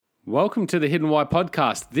Welcome to the Hidden Why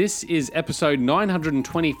podcast. This is episode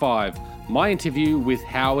 925, my interview with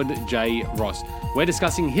Howard J. Ross. We're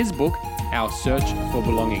discussing his book, Our Search for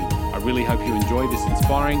Belonging. I really hope you enjoy this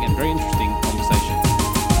inspiring and very interesting conversation.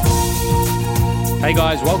 Hey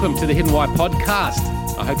guys, welcome to the Hidden Why podcast.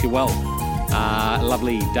 I hope you're well.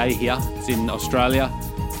 Lovely day here. It's in Australia.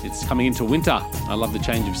 It's coming into winter. I love the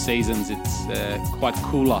change of seasons. It's quite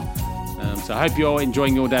cooler. So I hope you're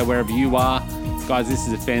enjoying your day wherever you are. Guys, this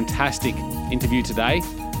is a fantastic interview today,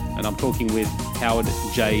 and I'm talking with Howard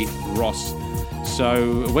J. Ross.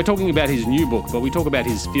 So we're talking about his new book, but we talk about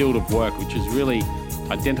his field of work, which is really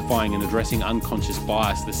identifying and addressing unconscious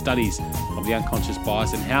bias, the studies of the unconscious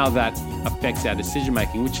bias and how that affects our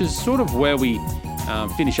decision-making, which is sort of where we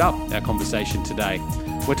finish up our conversation today.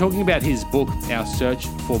 We're talking about his book, Our Search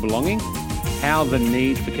for Belonging, how the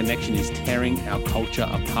need for connection is tearing our culture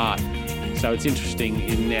apart. So it's interesting,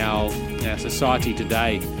 in our society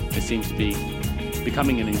today, there seems to be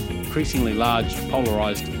becoming an increasingly large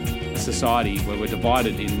polarised society where we're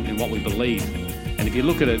divided in what we believe. And if you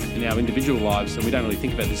look at it in our individual lives, and we don't really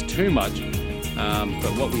think about this too much,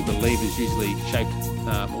 but what we believe is usually shaped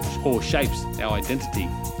or shapes our identity.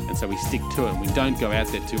 And so we stick to it, and we don't go out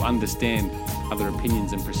there to understand other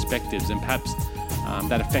opinions and perspectives, and perhaps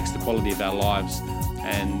that affects the quality of our lives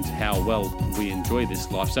and how well we enjoy this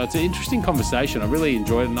life. So it's an interesting conversation. I really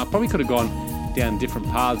enjoyed it, and I probably could have gone down different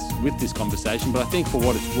paths with this conversation, but I think for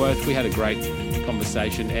what it's worth, we had a great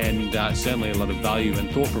conversation, and certainly a lot of value and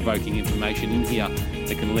thought-provoking information in here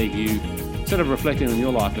that can leave you sort of reflecting on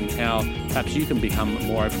your life and how perhaps you can become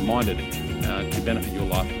more open-minded to benefit your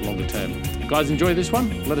life longer term. Guys, enjoy this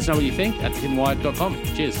one. Let us know what you think at thehiddenwhy.com.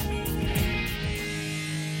 Cheers.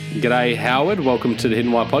 G'day, Howard. Welcome to the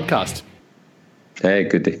Hidden Why podcast. Hey,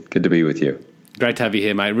 good to be with you. Great to have you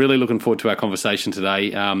here, mate. Really looking forward to our conversation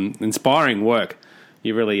today. Inspiring work.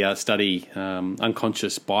 You really study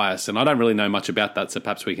unconscious bias, and I don't really know much about that, so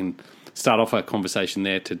perhaps we can start off our conversation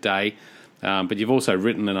there today. But you've also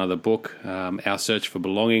written another book, Our Search for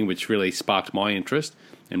Belonging, which really sparked my interest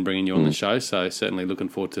in bringing you on the show, so certainly looking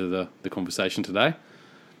forward to the conversation today.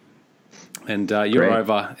 And you're Great.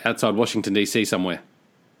 over outside Washington, D.C. somewhere.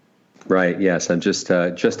 Right. Yes, I'm just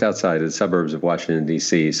outside the suburbs of Washington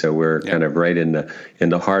D.C. So we're kind of right in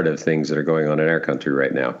the heart of things that are going on in our country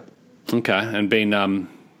right now. Okay, and been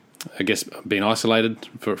isolated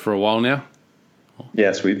for a while now.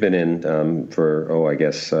 Yes, we've been in for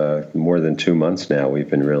more than 2 months now. We've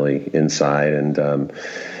been really inside,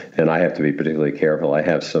 and I have to be particularly careful. I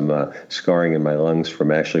have some scarring in my lungs from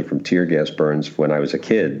tear gas burns when I was a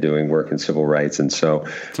kid doing work in civil rights, and so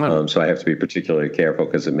I have to be particularly careful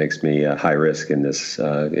because it makes me high risk in this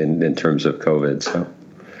in terms of COVID. So.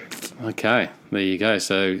 Okay, there you go.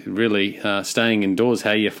 So really staying indoors.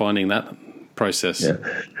 How are you finding that process? Yeah.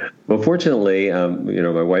 Well, fortunately,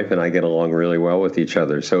 my wife and I get along really well with each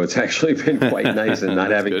other, so it's actually been quite nice and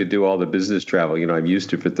not having to do all the business travel. I'm used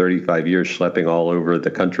to for 35 years schlepping all over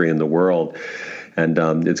the country and the world, and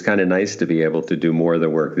it's kind of nice to be able to do more of the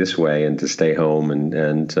work this way and to stay home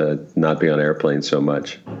and not be on airplanes so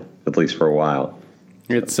much, at least for a while.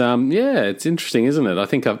 It's it's interesting, isn't it? I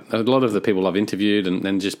think a lot of the people I've interviewed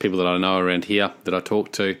and just people that I know around here that I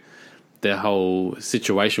talk to, their whole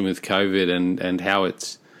situation with COVID and how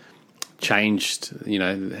it's changed,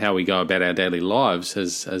 how we go about our daily lives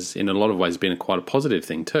has in a lot of ways been quite a positive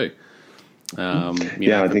thing too. I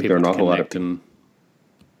think there are an awful lot of people.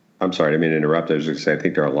 I'm sorry, I didn't mean to interrupt. I was going to say, I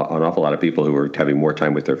think there are an awful lot of people who are having more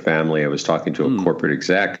time with their family. I was talking to a corporate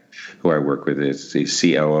exec who I work with, is the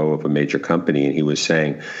COO of a major company, and he was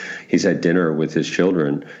saying he's had dinner with his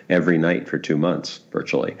children every night for 2 months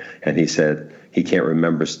virtually. And he said he can't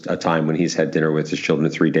remember a time when he's had dinner with his children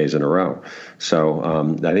 3 days in a row. So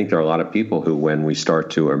I think there are a lot of people who, when we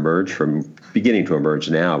start to emerge beginning to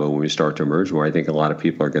emerge now, but when we start to emerge more, I think a lot of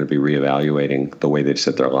people are going to be reevaluating the way they've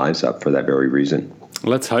set their lives up for that very reason.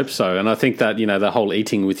 Let's hope so. And I think that, the whole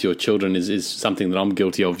eating with your children is something that I'm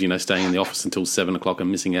guilty of, staying in the office until 7 o'clock and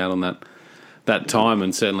missing out on that time.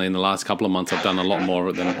 And certainly in the last couple of months, I've done a lot more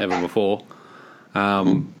of it than ever before.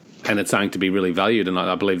 And it's something to be really valued. And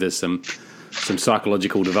I believe there's some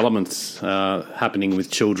psychological developments happening with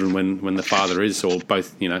children when the father is, or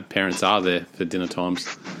both, parents are there for dinner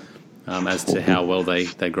times, as to how well they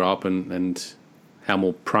grow up and how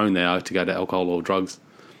more prone they are to go to alcohol or drugs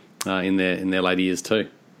in their later years too.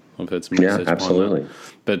 I've heard some research. Yeah, absolutely.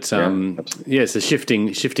 But so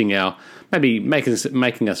shifting our, maybe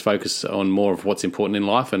making us focus on more of what's important in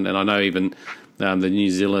life. And I know even the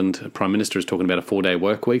New Zealand Prime Minister is talking about a 4-day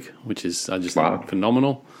work week, which is just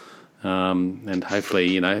phenomenal. And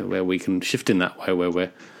hopefully, where we can shift in that way, where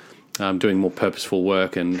we're doing more purposeful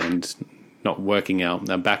work and not working our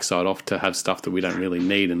backside off to have stuff that we don't really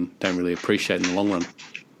need and don't really appreciate in the long run.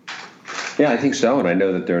 Yeah, I think so. And I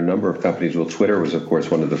know that there are a number of companies. Well, Twitter was, of course,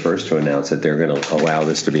 one of the first to announce that they're going to allow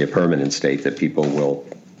this to be a permanent state, that people will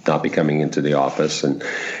not be coming into the office. And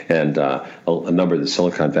a number of the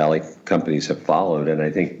Silicon Valley companies have followed. And I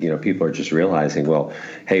think, people are just realizing, well,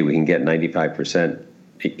 hey, we can get 95%.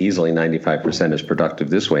 Easily 95% is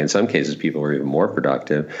productive this way. In some cases, people are even more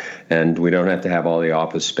productive, and we don't have to have all the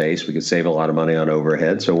office space. We could save a lot of money on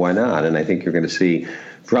overhead, so why not? And I think you're going to see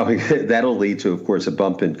probably that'll lead to, of course, a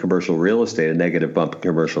bump in commercial real estate, a negative bump in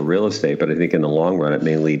commercial real estate. But I think in the long run, it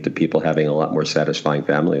may lead to people having a lot more satisfying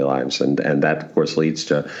family lives, and that, of course, leads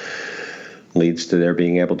to their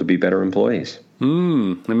being able to be better employees.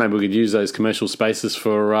 And maybe we could use those commercial spaces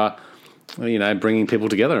for bringing people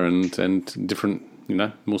together and different,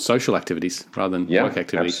 more social activities rather than work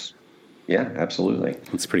activities. Yeah, absolutely.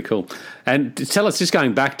 That's pretty cool. And tell us, just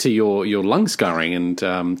going back to your lung scarring and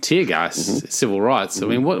tear gas, civil rights. Mm-hmm.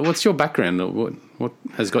 I mean, what's your background? What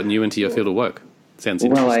has gotten you into your field of work? Sounds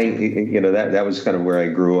interesting. Well, that was kind of where I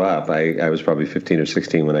grew up. I was probably 15 or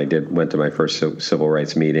 16 when I went to my first civil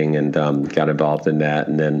rights meeting and got involved in that.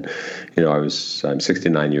 And then, I'm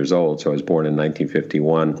 69 years old, so I was born in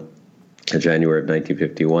 1951. January of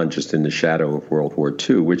 1951, just in the shadow of World War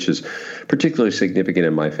II, which is particularly significant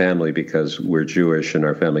in my family because we're Jewish and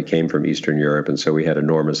our family came from Eastern Europe, and so we had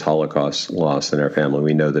enormous Holocaust loss in our family.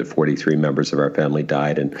 We know that 43 members of our family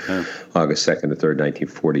died in August 2nd to 3rd,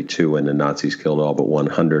 1942, when the Nazis killed all but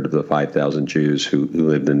 100 of the 5,000 Jews who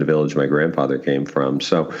lived in the village my grandfather came from.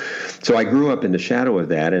 So I grew up in the shadow of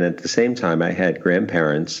that, and at the same time, I had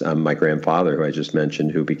grandparents. My grandfather, who I just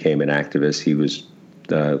mentioned, who became an activist. He was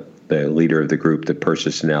the leader of the group that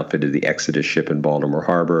purchased and outfitted the Exodus ship in Baltimore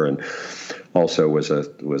Harbor, and also was a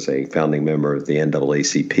founding member of the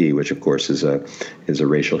NAACP, which of course is a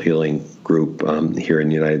racial healing group here in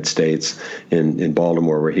the United States in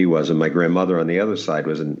Baltimore, where he was. And my grandmother on the other side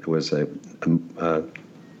was a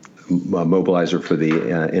mobilizer for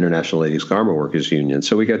the International Ladies Garment Workers Union.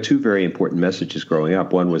 So we got two very important messages growing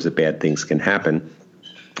up. One was that bad things can happen,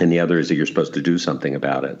 and the other is that you're supposed to do something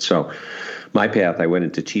about it. So my path, I went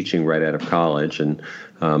into teaching right out of college and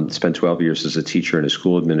spent 12 years as a teacher and a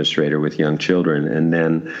school administrator with young children. And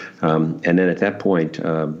then at that point,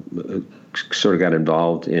 sort of got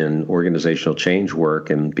involved in organizational change work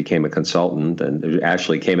and became a consultant, and it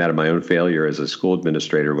actually came out of my own failure as a school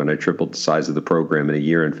administrator when I tripled the size of the program in a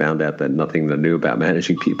year and found out that nothing that I knew about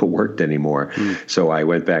managing people worked anymore. So I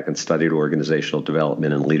went back and studied organizational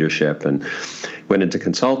development and leadership and went into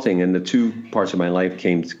consulting, and the two parts of my life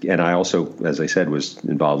came, and I also, as I said, was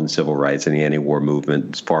involved in civil rights and the anti-war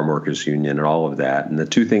movement, Farm Workers Union, and all of that. And the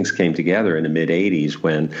two things came together in the mid-'80s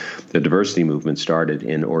when the diversity movement started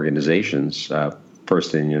in organizations,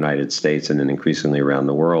 first in the United States and then increasingly around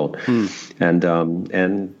the world. And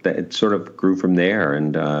it sort of grew from there.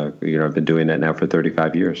 And, I've been doing that now for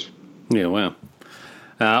 35 years. Yeah, wow.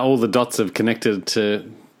 All the dots have connected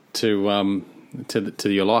to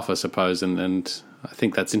your life, I suppose. And I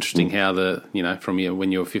think that's interesting how from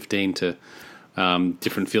when you were 15 to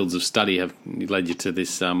different fields of study have led you to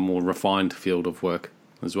this more refined field of work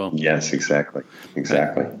as well. Yes, exactly.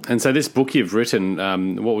 And so this book you've written,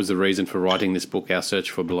 what was the reason for writing this book, Our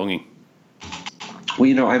Search for Belonging?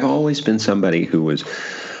 Well, I've always been somebody who was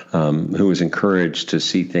encouraged to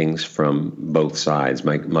see things from both sides.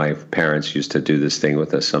 My parents used to do this thing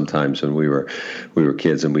with us sometimes when we were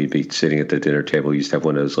kids, and we'd be sitting at the dinner table. We used to have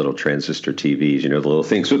one of those little transistor TVs, the little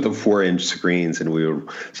things with the 4-inch screens, and we would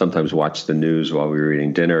sometimes watch the news while we were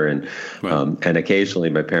eating dinner. And and occasionally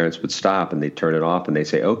my parents would stop and they'd turn it off and they'd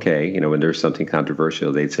say, okay, when there's something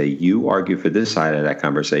controversial, they'd say, you argue for this side of that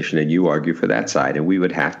conversation and you argue for that side. And we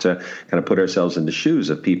would have to kind of put ourselves in the shoes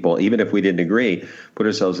of people, even if we didn't agree, put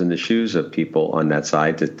ourselves in the shoes of people on that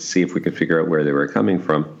side to see if we could figure out where they were coming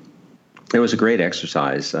from. It was a great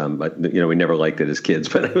exercise, but we never liked it as kids,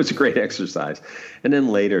 but it was a great exercise. And then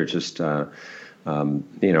later,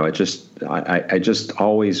 I just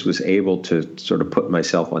always was able to sort of put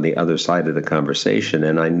myself on the other side of the conversation,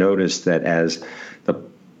 and I noticed that as the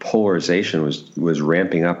polarization was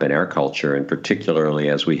ramping up in our culture, and particularly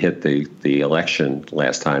as we hit the election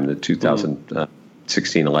last time, the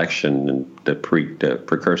 2016 election and the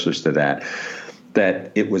precursors to that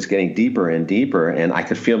it was getting deeper and deeper, and I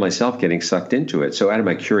could feel myself getting sucked into it. So out of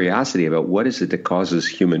my curiosity about what is it that causes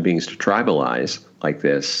human beings to tribalize like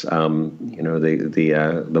this,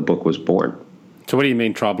 the book was born. So what do you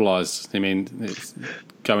mean tribalize? You mean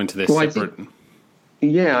go into this separate...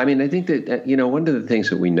 Yeah, I mean, I think that one of the things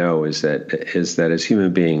that we know is that as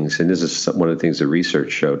human beings, and this is one of the things the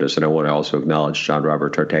research showed us, and I want to also acknowledge John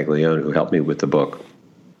Robert Tartaglione, who helped me with the book,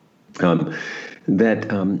 that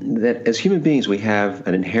as human beings we have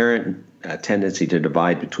an inherent tendency to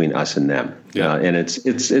divide between us and them. Yeah. And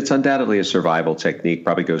it's undoubtedly a survival technique,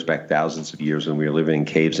 probably goes back thousands of years when we were living in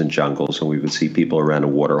caves and jungles and we would see people around a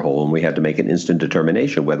water hole and we had to make an instant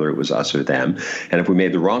determination whether it was us or them. And if we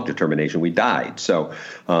made the wrong determination, we died. So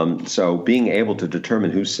being able to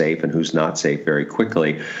determine who's safe and who's not safe very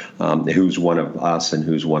quickly, who's one of us and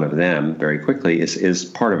who's one of them very quickly is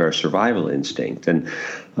part of our survival instinct. And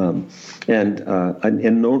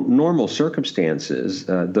in normal circumstances,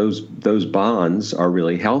 those bonds are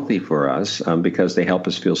really healthy for us because they help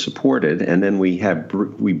us feel supported, and then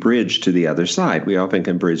we bridge to the other side. We often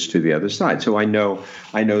can bridge to the other side. So I know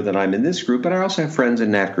that I'm in this group, but I also have friends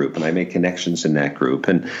in that group, and I make connections in that group.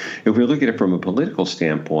 And if we look at it from a political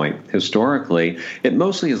standpoint, historically, it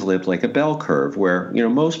mostly has lived like a bell curve, where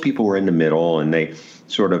most people were in the middle, and they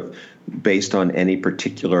sort of, based on any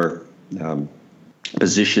particular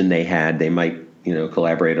position they had, they might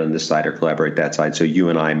collaborate on this side or collaborate that side. So you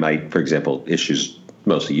and I might, for example, issues,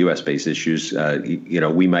 mostly U.S.-based issues,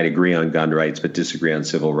 we might agree on gun rights but disagree on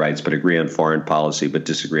civil rights, but agree on foreign policy but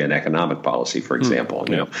disagree on economic policy, for example.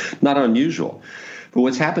 Not unusual. But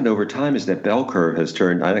what's happened over time is that bell curve has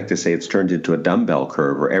turned, I like to say it's turned into a dumbbell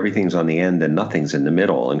curve where everything's on the end and nothing's in the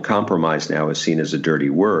middle. And compromise now is seen as a dirty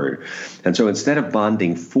word. And so instead of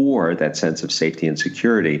bonding for that sense of safety and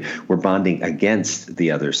security, we're bonding against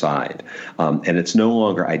the other side. And it's no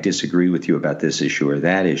longer, I disagree with you about this issue or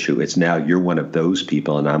that issue. It's now you're one of those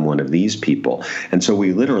people and I'm one of these people. And so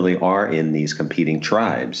we literally are in these competing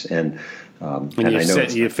tribes. And I know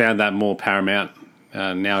you found that more paramount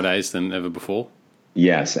nowadays than ever before?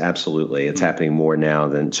 Yes, absolutely. It's happening more now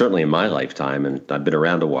than certainly in my lifetime, and I've been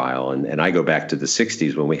around a while. And I go back to the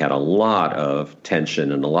 60s when we had a lot of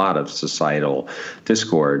tension and a lot of societal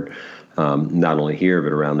discord, not only here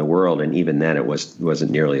but around the world. And even then, it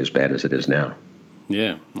wasn't nearly as bad as it is now.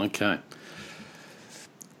 Yeah. Okay.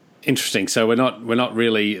 Interesting. So we're not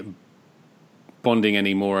really bonding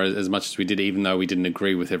anymore as much as we did, even though we didn't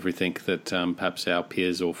agree with everything that perhaps our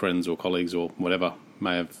peers or friends or colleagues or whatever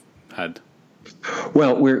may have had.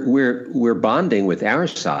 Well, we're bonding with our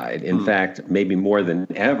side, in fact, maybe more than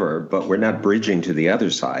ever, but we're not bridging to the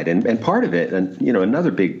other side. And part of it, and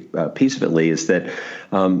another big piece of it, Lee, is that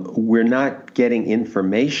we're not getting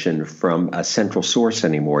information from a central source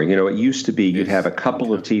anymore. It used to be you'd have a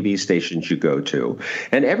couple of TV stations you go to,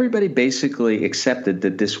 and everybody basically accepted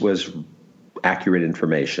that this was accurate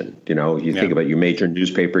information. You think about your major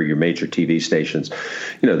newspaper, your major TV stations,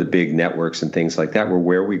 the big networks and things like that were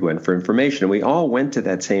where we went for information. And we all went to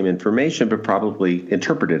that same information, but probably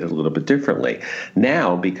interpreted it a little bit differently.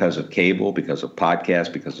 Now, because of cable, because of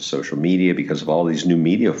podcasts, because of social media, because of all these new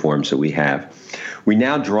media forms that we have, we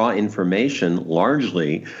now draw information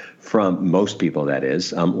largely from most people, that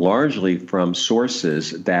is, largely from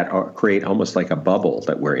sources that create almost like a bubble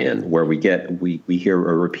that we're in, where we hear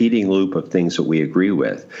a repeating loop of things that we agree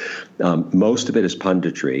with. Most of it is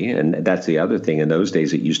punditry, and that's the other thing. In those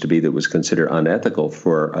days, it used to be that it was considered unethical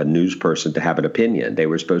for a news person to have an opinion. They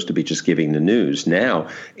were supposed to be just giving the news. Now,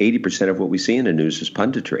 80% of what we see in the news is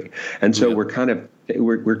punditry. And so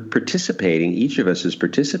we're participating, each of us is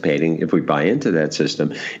participating, if we buy into that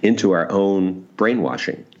system, into our own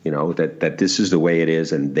brainwashing, that this is the way it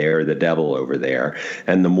is and they're the devil over there.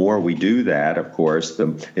 And the more we do that, of course,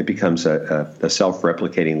 it becomes a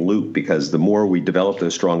self-replicating loop, because the more we develop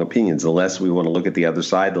those strong opinions, the less we want to look at the other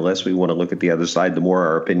side, the less we want to look at the other side, the more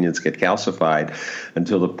our opinions get calcified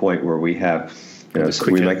until the point where we have,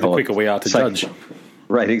 the quicker we are to judge.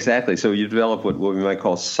 Right, exactly. So you develop what we might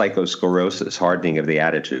call psychosclerosis, hardening of the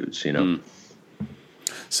attitudes,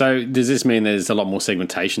 So does this mean there's a lot more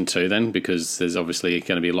segmentation too then? Because there's obviously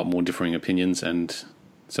going to be a lot more differing opinions, and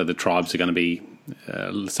so the tribes are going to be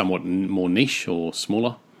somewhat more niche or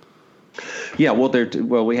smaller? Yeah,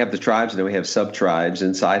 well, we have the tribes, and then we have sub-tribes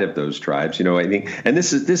inside of those tribes. I think, and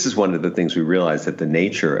this is one of the things we realize, that the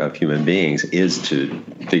nature of human beings is to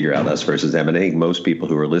figure out us versus them. And I think most people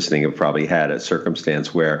who are listening have probably had a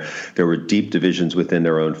circumstance where there were deep divisions within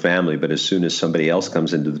their own family, but as soon as somebody else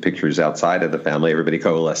comes into the pictures outside of the family, everybody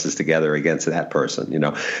coalesces together against that person.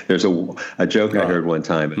 There's a joke I heard one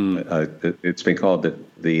time. It's been called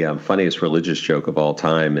the funniest religious joke of all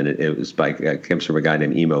time, and it comes from a guy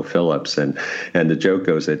named Emo Phillips, and the joke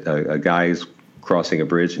goes that a guy's crossing a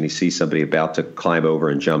bridge and he sees somebody about to climb over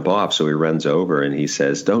and jump off. So he runs over and he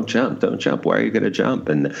says, don't jump. Why are you going to jump?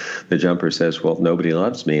 And the jumper says, well, nobody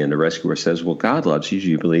loves me. And the rescuer says, well, God loves you.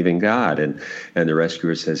 You believe in God. And the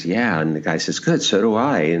rescuer says, yeah. And the guy says, good, so do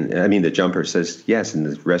I. And the jumper says, yes. And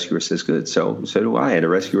the rescuer says, good, so do I. And the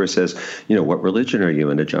rescuer says, what religion are you?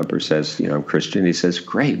 And the jumper says, I'm Christian. He says,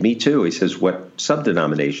 great, me too. He says, what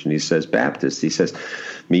subdenomination? He says, Baptist. He says,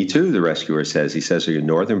 me too, the rescuer says. He says, are you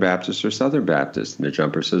Northern Baptist or Southern Baptist? And the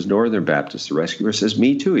jumper says, Northern Baptist. The rescuer says,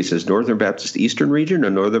 me too. He says, Northern Baptist Eastern region or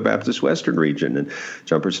Northern Baptist Western region? And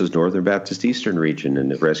jumper says, Northern Baptist Eastern region. And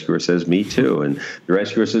the rescuer says, me too. And the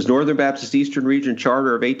rescuer says, Northern Baptist Eastern region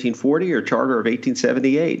charter of 1840 or charter of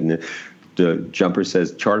 1878? And the jumper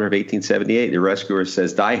says, charter of 1878. The rescuer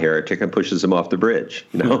says, die, heretic, and pushes him off the bridge.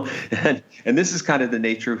 And this is kind of the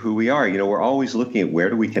nature of who we are. We're always looking at where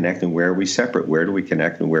do we connect and where are we separate? Where do we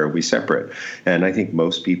connect and where are we separate? And I think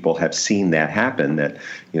most people have seen that happen, that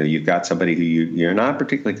you've got somebody who you're not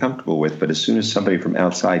particularly comfortable with, but as soon as somebody from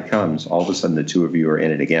outside comes, all of a sudden the two of you are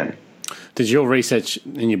in it again. Did your research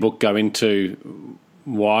in your book go into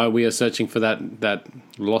why we are searching for that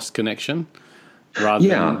lost connection? Rather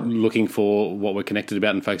than looking for what we're connected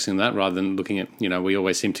about and focusing on that, rather than looking at, we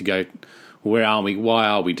always seem to go, where are we? Why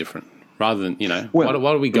are we different? Rather than, why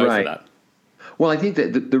do we go for that? Well, I think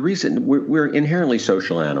that the reason we're inherently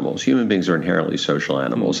social animals. Human beings are inherently social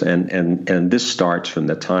animals, and this starts from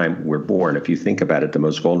the time we're born. If you think about it, the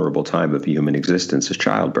most vulnerable time of human existence is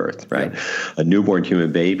childbirth, right? Yeah. A newborn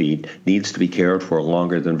human baby needs to be cared for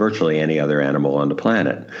longer than virtually any other animal on the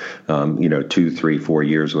planet. 2, 3, 4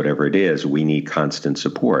 years, whatever it is, we need constant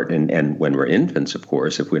support. And when we're infants, of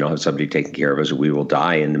course, if we don't have somebody taking care of us, we will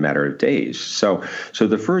die in a matter of days. So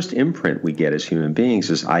the first imprint we get as human beings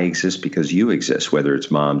is I exist because you exist. Whether it's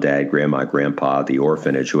mom, dad, grandma, grandpa, the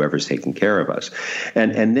orphanage, whoever's taking care of us.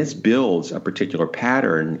 And this builds a particular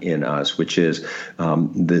pattern in us, which is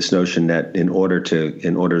this notion that in order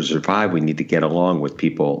to survive, we need to get along with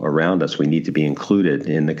people around us. We need to be included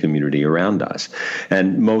in the community around us.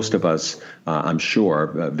 And most of us, I'm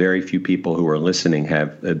sure, very few people who are listening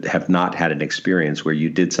have not had an experience where you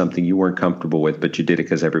did something you weren't comfortable with, but you did it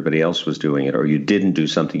because everybody else was doing it, or you didn't do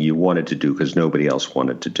something you wanted to do because nobody else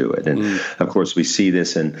wanted to do it. And of course, we see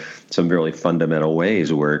this in some really fundamental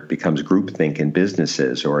ways where it becomes groupthink in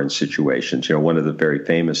businesses or in situations. One of the very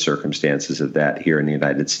famous circumstances of that here in the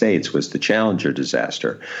United States was the Challenger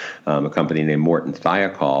disaster. A company named Morton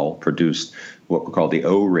Thiokol produced what were called the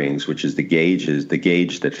O-rings, which is the gauge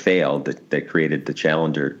that failed, that created the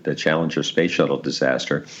Challenger space shuttle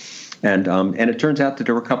disaster. And it turns out that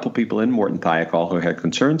there were a couple people in Morton Thiokol who had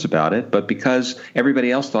concerns about it, but because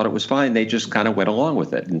everybody else thought it was fine, they just kind of went along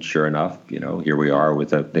with it. And sure enough, here we are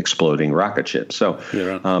with an exploding rocket ship. So,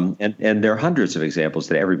 and there are hundreds of examples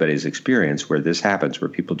that everybody's experienced where this happens, where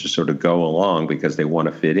people just sort of go along because they want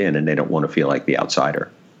to fit in and they don't want to feel like the outsider.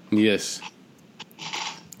 Yes.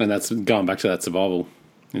 And that's going back to that survival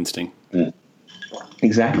instinct.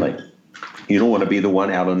 Exactly. You don't want to be the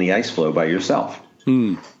one out on the ice floe by yourself.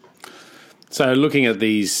 So looking at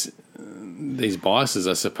these biases,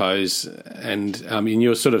 I suppose, and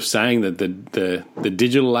you're sort of saying that the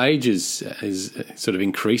digital age is sort of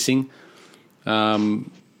increasing our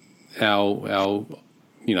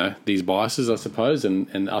these biases, I suppose,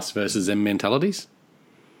 and us versus them mentalities.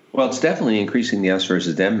 Well, it's definitely increasing the us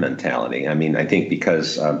versus them mentality. I think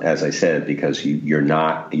because, as I said, because you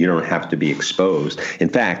don't have to be exposed. In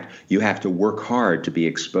fact, you have to work hard to be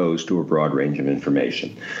exposed to a broad range of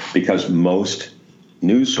information, because most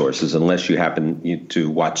news sources, unless you happen to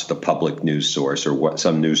watch the public news source or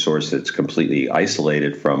some news source that's completely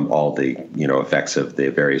isolated from all the effects of the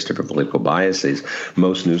various different political biases,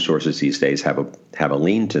 most news sources these days have a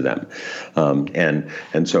lean to them,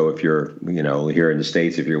 and so if you're here in the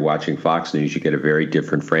States, if you're watching Fox News, you get a very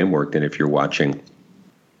different framework than if you're watching,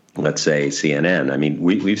 let's say, CNN.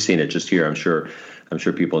 We've seen it just here. I'm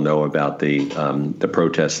sure people know about the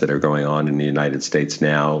protests that are going on in the United States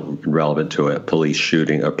now, relevant to a police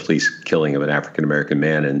killing of an African-American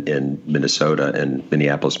man in Minnesota, in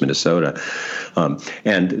Minneapolis, Minnesota.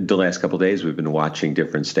 And the last couple of days, we've been watching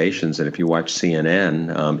different stations. And if you watch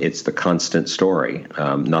CNN, it's the constant story,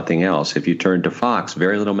 nothing else. If you turn to Fox,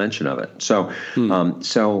 very little mention of it. So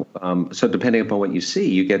depending upon what you see,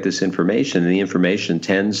 you get this information, and the information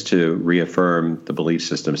tends to reaffirm the belief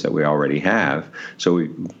systems that we already have. So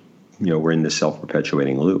we're in this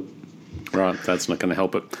self-perpetuating loop. Right, that's not going to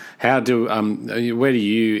help it. Where do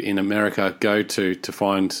you in America go to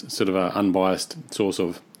find sort of an unbiased source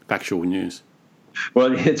of factual news?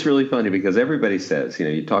 Well, it's really funny because everybody says,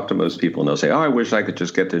 you talk to most people and they'll say, oh, I wish I could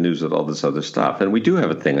just get the news with all this other stuff. And we do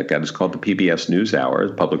have a thing like that. It's called the PBS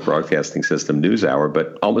NewsHour, Public Broadcasting System NewsHour,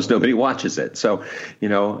 but almost nobody watches it. So,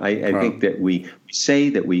 I think that we say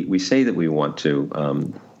that we want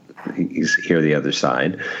to hear the other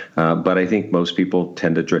side. But I think most people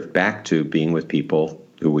tend to drift back to being with people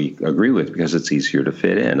who we agree with because it's easier to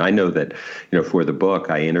fit in. I know that, for the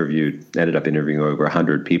book, I ended up interviewing over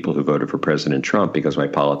 100 people who voted for President Trump because my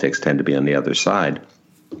politics tend to be on the other side.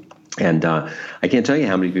 And I can't tell you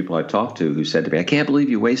how many people I've talked to who said to me, I can't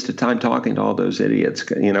believe you wasted time talking to all those idiots.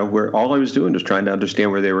 Where all I was doing was trying to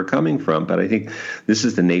understand where they were coming from. But I think this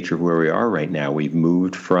is the nature of where we are right now. We've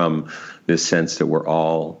moved from this sense that we're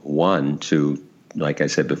all one to, like I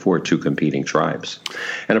said before, two competing tribes.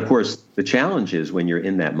 And of course, the challenge is when you're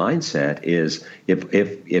in that mindset is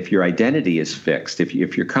if your identity is fixed, if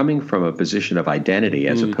you're coming from a position of identity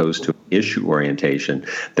as opposed to issue orientation,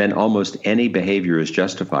 then almost any behavior is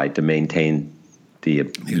justified to maintain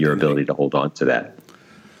your ability to hold on to that.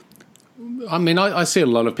 I mean, I see a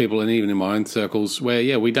lot of people, and even in my own circles,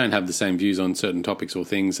 where, we don't have the same views on certain topics or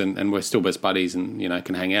things, and we're still best buddies and,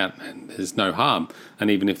 can hang out, and there's no harm.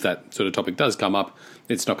 And even if that sort of topic does come up,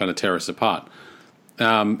 it's not going to tear us apart.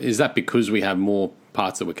 Is that because we have more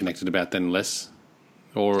parts that we're connected about than less?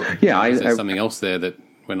 Or is there something else there that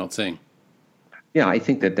we're not seeing? Yeah, I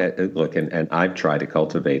think that look, and I've tried to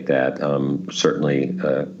cultivate that certainly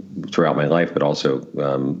throughout my life, but also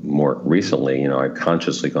more recently. I've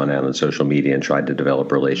consciously gone out on social media and tried to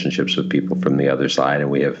develop relationships with people from the other side, and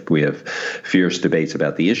we have fierce debates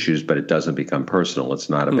about the issues, but it doesn't become personal. It's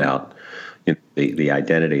not about the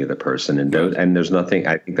identity of the person, and there's nothing.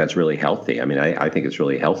 I think that's really healthy. I mean, I think it's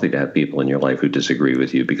really healthy to have people in your life who disagree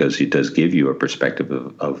with you because it does give you a perspective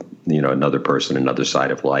of another person, another side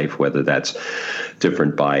of life, whether that's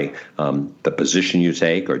different by the position you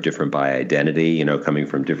take or different by identity. Coming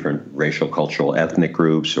from different racial, cultural, ethnic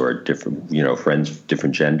groups or different friends,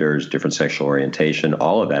 different genders, different sexual orientation.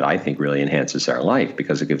 All of that, I think, really enhances our life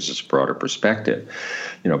because it gives us a broader perspective.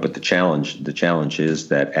 But the challenge is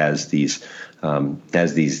that as these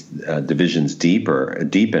divisions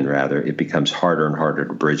deepen, it becomes harder and harder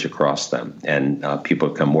to bridge across them, and people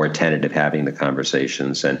become more tentative having the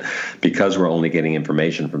conversations. And because we're only getting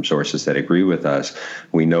information from sources that agree with us,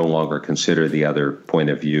 we no longer consider the other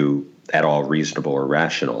point of view at all reasonable or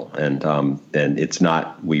rational. And it's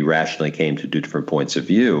not we rationally came to different points of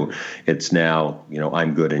view. It's now,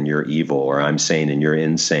 I'm good and you're evil, or I'm sane and you're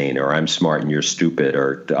insane, or I'm smart and you're stupid,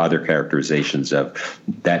 or the other characterizations of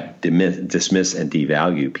that dismiss and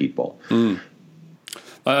devalue people.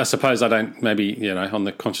 I suppose I don't maybe, on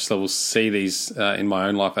the conscious level see these in my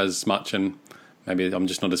own life as much, and maybe I'm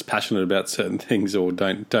just not as passionate about certain things or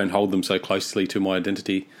don't hold them so closely to my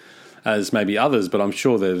identity as maybe others, but I'm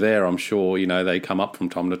sure they're there. I'm sure, they come up from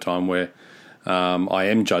time to time where I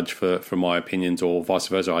am judged for my opinions, or vice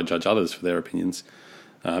versa, I judge others for their opinions,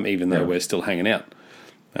 even though we're still hanging out.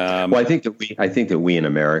 Well, I think that we in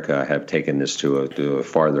America have taken this to a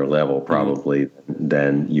farther level probably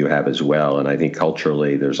than you have as well. And I think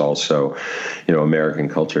culturally, there's also, American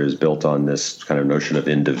culture is built on this kind of notion of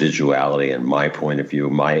individuality. And my point of view,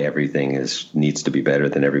 my everything needs to be better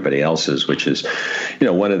than everybody else's, which is,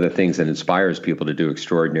 one of the things that inspires people to do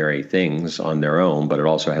extraordinary things on their own. But it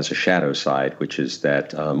also has a shadow side, which is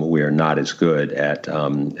that we are not as good at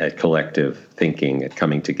collective thinking, at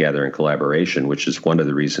coming together in collaboration, which is one of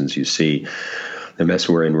the reasons you see the mess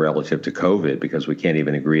we're in relative to COVID, because we can't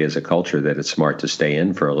even agree as a culture that it's smart to stay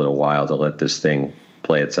in for a little while to let this thing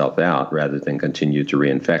play itself out rather than continue to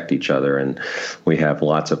reinfect each other. And we have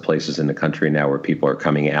lots of places in the country now where people are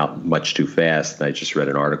coming out much too fast. And I just read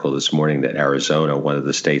an article this morning that Arizona, one of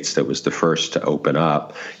the states that was the first to open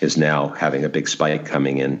up, is now having a big spike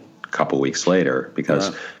coming in a couple weeks later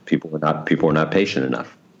because people were not patient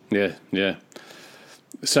enough. Yeah.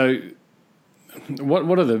 So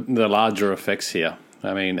what are the larger effects here?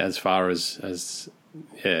 I mean, as far as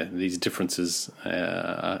these differences,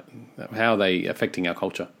 how are they affecting our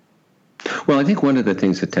culture? Well, I think one of the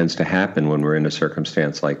things that tends to happen when we're in a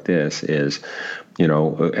circumstance like this is,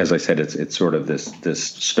 as I said, it's sort of this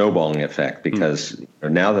snowballing effect, because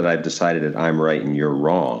now that I've decided that I'm right and you're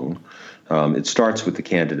wrong, it starts with the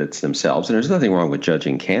candidates themselves. And there's nothing wrong with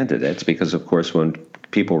judging candidates because, of course, when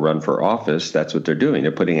people run for office, that's what they're doing.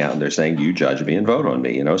 They're putting out and they're saying, you judge me and vote on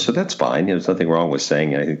me, so that's fine. There's nothing wrong with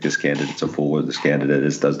saying, I think this candidate's a fool or this candidate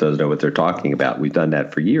does know what they're talking about. We've done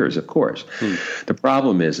that for years, of course. The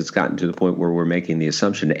problem is it's gotten to the point where we're making the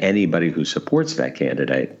assumption anybody who supports that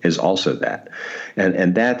candidate is also that.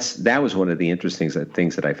 And that was one of the interesting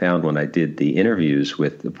things that I found when I did the interviews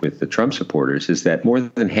with the Trump supporters, is that more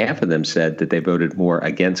than half of them said that they voted more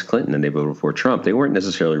against Clinton than they voted for Trump. They weren't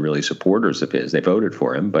necessarily really supporters of his. They voted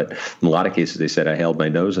for him, but in a lot of cases they said, I held my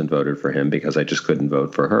nose and voted for him because I just couldn't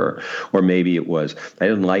vote for her. Or maybe it was, I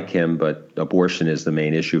didn't like him, but abortion is the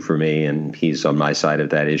main issue for me, and he's on my side of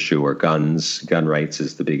that issue. Or gun rights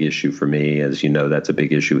is the big issue for me. As you know, that's a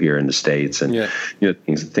big issue here in the States, and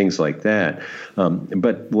things like that.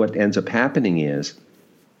 But what ends up happening is,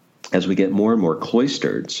 as we get more and more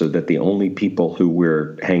cloistered, so that the only people who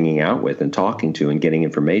we're hanging out with and talking to and getting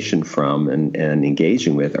information from and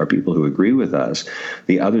engaging with are people who agree with us,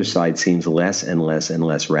 the other side seems less and less and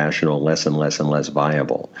less rational, less and less and less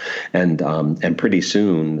viable. And pretty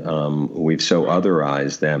soon we've so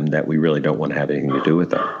otherized them that we really don't want to have anything to do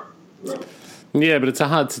with them. Yeah, but it's a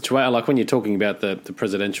hard situation. Like when you're talking about the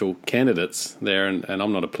presidential candidates there, and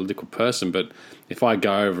I'm not a political person, but if I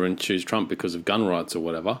go over and choose Trump because of gun rights or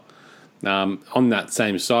whatever, on that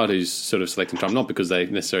same side who's sort of selecting Trump, not because they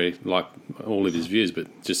necessarily like all of his views, but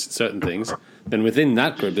just certain things, then within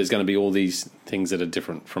that group there's going to be all these things that are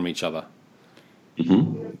different from each other.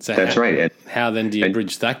 Mm-hmm. So that's right. How then do you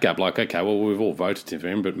bridge that gap? Like, okay, well, we've all voted for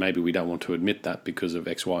him, but maybe we don't want to admit that because of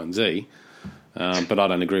X, Y, and Z. But I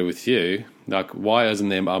don't agree with you. Like, why isn't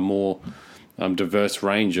there a more diverse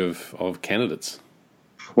range of candidates?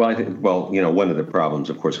 Well, I think, one of the problems,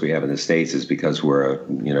 of course, we have in the States is because we're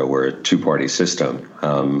a two-party system.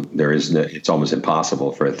 It's almost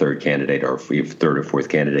impossible for a third candidate or third or fourth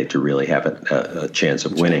candidate to really have a chance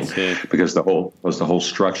of winning, because the whole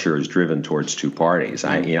structure is driven towards two parties.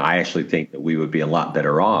 I actually think that we would be a lot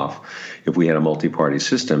better off if we had a multi-party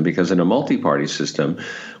system, because in a multi-party system,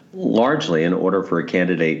 largely, in order for a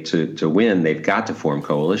candidate to win, they've got to form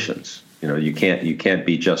coalitions. You can't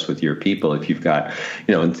be just with your people. If you've got,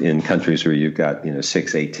 in countries where you've got,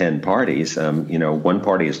 6, 8, 10 parties, one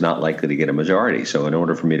party is not likely to get a majority. So in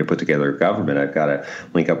order for me to put together a government, I've got to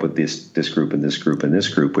link up with this group and this group and this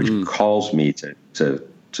group, which calls me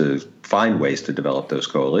to find ways to develop those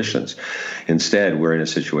coalitions. Instead, we're in a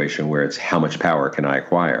situation where it's how much power can I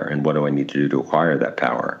acquire, and what do I need to do to acquire that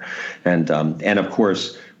power? And of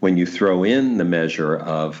course, when you throw in the measure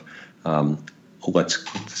of let's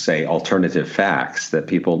say alternative facts that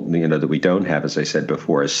people, that we don't have, as I said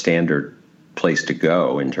before, a standard place to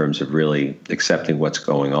go in terms of really accepting what's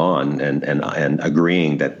going on and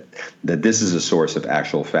agreeing that this is a source of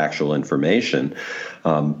actual factual information,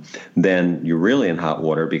 then you're really in hot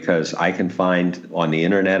water, because I can find on the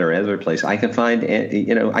internet or other place, I can find,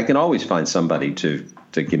 I can always find somebody to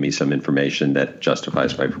give me some information that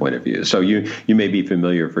justifies my point of view. So you may be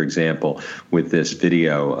familiar, for example, with this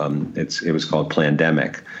video. It was called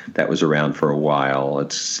Plandemic. That was around for a while.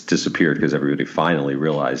 It's disappeared because everybody finally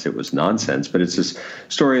realized it was nonsense. But it's this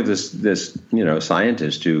story of this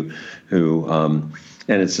scientist who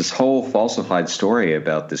and it's this whole falsified story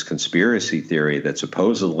about this conspiracy theory that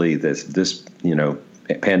supposedly this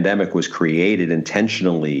pandemic was created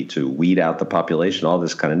intentionally to weed out the population, all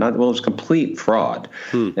this kind of it was complete fraud.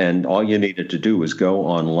 And all you needed to do was go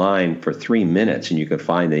online for 3 minutes and you could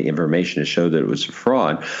find the information to show that it was a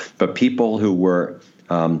fraud. But people who were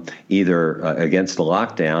either against the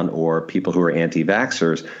lockdown or people who were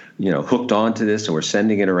anti-vaxxers, hooked onto this and were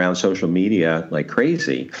sending it around social media like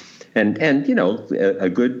crazy. And a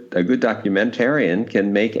good documentarian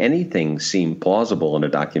can make anything seem plausible in a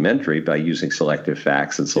documentary by using selective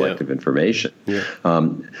facts and selective information. Yeah.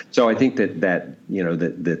 So I think that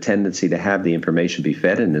the tendency to have the information be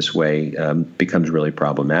fed in this way becomes really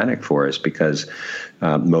problematic for us, because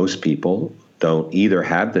most people don't either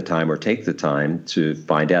have the time or take the time to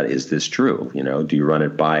find out, is this true? Do you run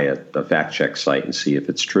it by a fact check site and see if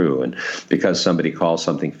it's true? And because somebody calls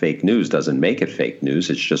something fake news doesn't make it fake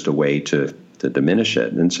news. It's just a way to diminish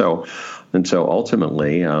it. And so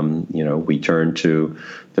ultimately, we turn to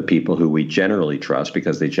the people who we generally trust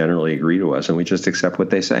because they generally agree to us, and we just accept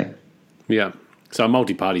what they say. Yeah. So a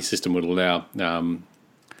multi-party system would allow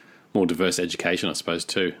more diverse education, I suppose,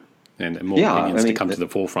 too, and more opinions to come to the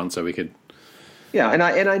forefront, so we could. Yeah, and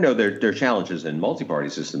I know there are challenges in multi-party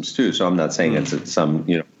systems too. So I'm not saying it's some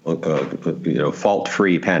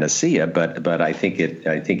fault-free panacea, but I think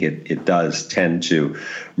it does tend to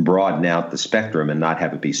broaden out the spectrum and not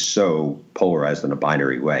have it be so polarized in a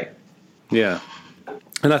binary way. Yeah.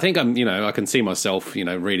 And I think I can see myself,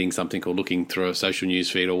 reading something or looking through a social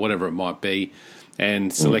news feed or whatever it might be,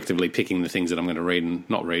 and selectively picking the things that I'm going to read and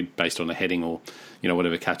not read based on a heading or,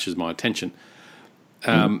 whatever catches my attention.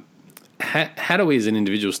 How do we as an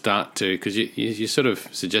individual start to, because you're sort of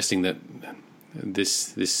suggesting that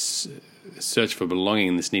this search for belonging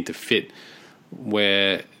and this need to fit,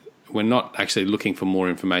 where we're not actually looking for more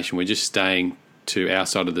information, we're just staying to our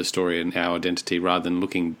side of the story and our identity rather than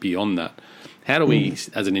looking beyond that. How do we,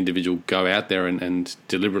 as an individual, go out there and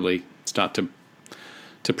deliberately start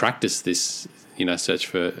to practice this, search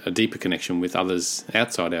for a deeper connection with others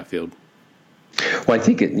outside our field? Well, I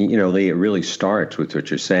think, Lee, it really starts with what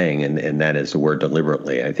you're saying, and that is the word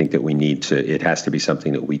deliberately. I think that it has to be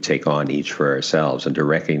something that we take on each for ourselves, and to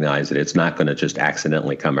recognize that it's not going to just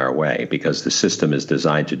accidentally come our way, because the system is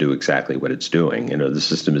designed to do exactly what it's doing. The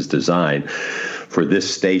system is designed for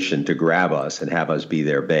this station to grab us and have us be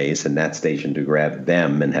their base, and that station to grab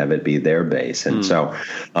them and have it be their base. And so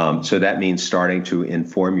that means starting to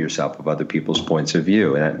inform yourself of other people's points of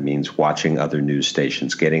view, and that means watching other news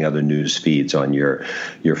stations, getting other news feeds on your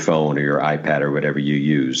phone or your iPad or whatever you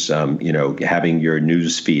use, having your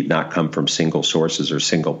news feed not come from single sources or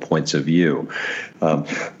single points of view,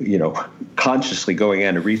 consciously going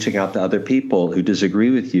in and reaching out to other people who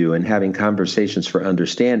disagree with you and having conversations for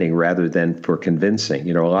understanding rather than for convincing.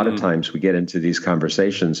 A lot of times we get into these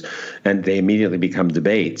conversations and they immediately become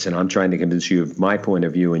debates, and I'm trying to convince you of my point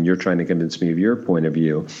of view and you're trying to convince me of your point of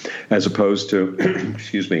view, as opposed to,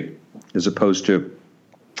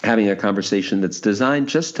 having a conversation that's designed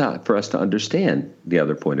just for us to understand the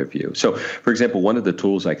other point of view. So, for example, one of the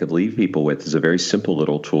tools I could leave people with is a very simple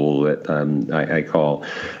little tool that I call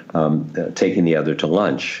taking the other to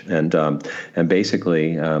lunch. And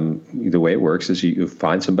basically, the way it works is you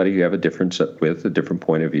find somebody you have a difference with, a different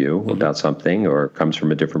point of view about something, or comes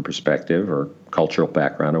from a different perspective or cultural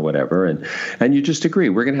background or whatever, and you just agree.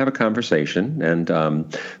 We're going to have a conversation, and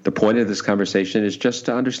the point of this conversation is just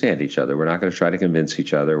to understand each other. We're not going to try to convince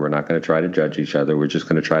each other. We're not going to try to judge each other. We're just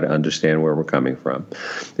going to try to understand where we're coming from.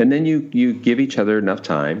 And then you give each other enough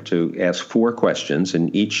time to ask 4 questions,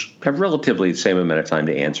 and each have relatively the same amount of time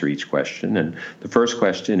to answer each question. And the first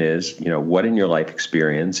question is, what in your life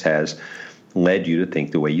experience has led you to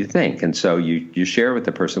think the way you think? And so you share with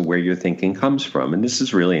the person where your thinking comes from. And this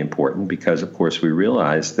is really important because, of course, we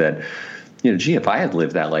realize that, if I had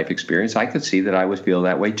lived that life experience, I could see that I would feel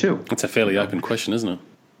that way too. That's a fairly open question, isn't it?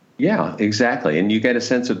 Yeah, exactly. And you get a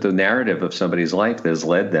sense of the narrative of somebody's life that has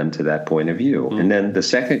led them to that point of view. And then the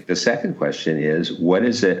second question is, what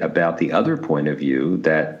is it about the other point of view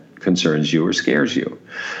that concerns you or scares you?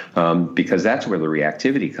 Because that's where the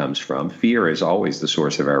reactivity comes from. Fear is always the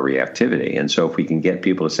source of our reactivity. And so if we can get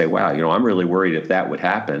people to say, wow, I'm really worried if that would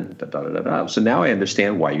happen, so now I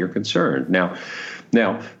understand why you're concerned.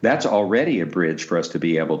 Now, that's already a bridge for us to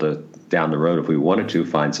be able to, down the road, if we wanted to,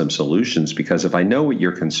 find some solutions. Because if I know what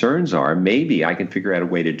your concerns are, maybe I can figure out a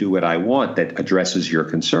way to do what I want that addresses your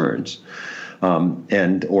concerns.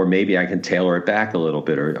 Or maybe I can tailor it back a little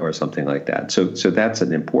bit or something like that. So that's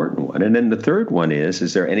an important one. And then the third one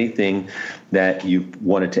is there anything that you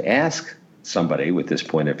wanted to ask somebody with this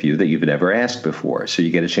point of view that you've never asked before? So you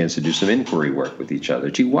get a chance to do some inquiry work with each other.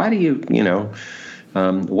 Gee, why do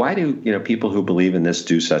why do people who believe in this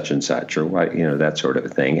do such and such, or why, that sort of a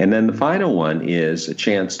thing. And then the final one is a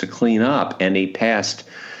chance to clean up any past,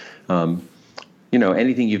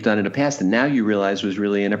 anything you've done in the past and now you realize was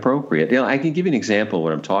really inappropriate. I can give you an example of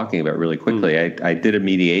what I'm talking about really quickly. I did a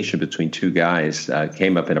mediation between 2 guys,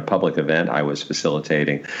 came up in a public event I was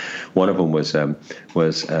facilitating. One of them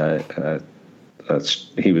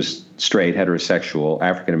he was straight, heterosexual,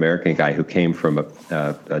 African-American guy who came from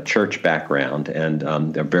a church background and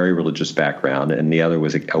a very religious background, and the other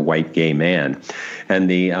was a white gay man. And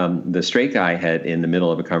the straight guy had, in the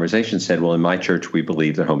middle of a conversation, said, well, in my church we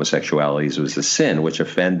believe that homosexuality was a sin, which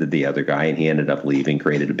offended the other guy, and he ended up leaving,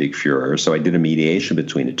 created a big furor. So I did a mediation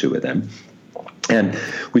between the 2 of them. And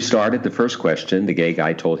we started the first question. The gay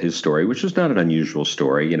guy told his story, which was not an unusual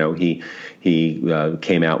story. He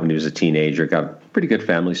came out when he was a teenager, got pretty good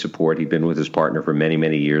family support. He'd been with his partner for many,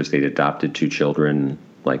 many years. They'd adopted 2 children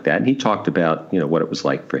like that. And he talked about, what it was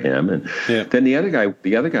like for him. And then the other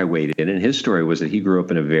guy weighed in, and his story was that he grew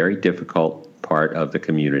up in a very difficult part of the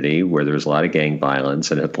community where there was a lot of gang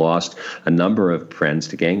violence and had lost a number of friends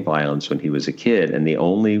to gang violence when he was a kid. And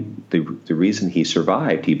the reason he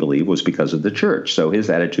survived, he believed, was because of the church. So his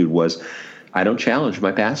attitude was, I don't challenge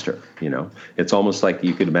my pastor. It's almost like,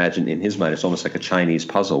 you could imagine in his mind, it's almost like a Chinese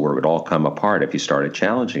puzzle where it would all come apart if you started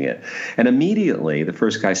challenging it. And immediately the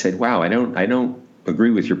first guy said, wow, I don't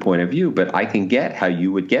agree with your point of view, but I can get how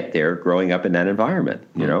you would get there growing up in that environment,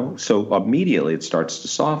 you know? So immediately it starts to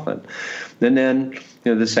soften. And then,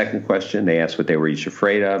 the second question, they asked what they were each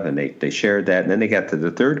afraid of, and they shared that. And then they got to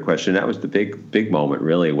the third question. That was the big moment,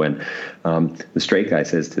 really, when the straight guy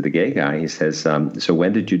says to the gay guy, he says, so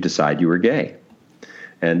when did you decide you were gay?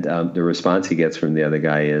 And the response he gets from the other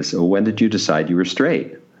guy is, well, when did you decide you were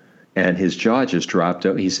straight? And his jaw just dropped.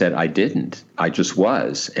 He said, I didn't. I just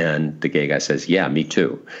was. And the gay guy says, yeah, me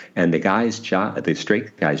too. And the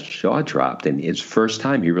straight guy's jaw dropped. And it's first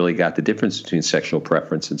time he really got the difference between sexual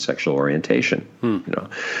preference and sexual orientation.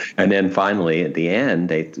 And then finally, at the end,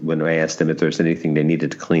 when I asked them if there's anything they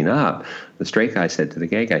needed to clean up, the straight guy said to the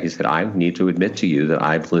gay guy, he said, I need to admit to you that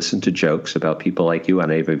I've listened to jokes about people like you,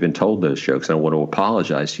 and I've even told those jokes. And I want to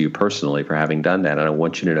apologize to you personally for having done that. And I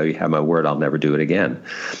want you to know you have my word, I'll never do it again.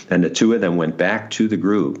 And the two of them went back to the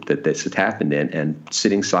group that this had happened in, and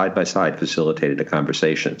sitting side by side facilitated a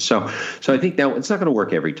conversation. So I think now it's not going to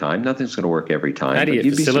work every time. Nothing's going to work every time. How do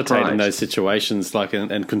you facilitate in those situations,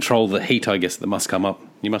 and control the heat, I guess, that must come up?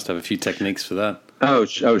 You must have a few techniques for that. Oh,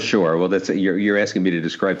 sure. Well, you're asking me to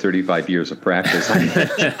describe 35 years of practice.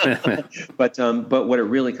 But what it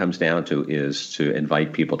really comes down to is to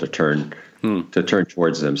invite people to turn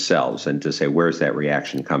towards themselves and to say, where's that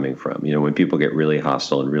reaction coming from? When people get really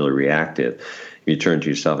hostile and really reactive, you turn to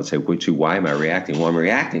yourself and say, why am I reacting? Well, I'm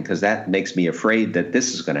reacting because that makes me afraid that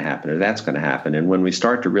this is going to happen or that's going to happen. And when we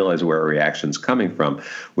start to realize where our reaction's coming from,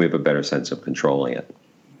 we have a better sense of controlling it.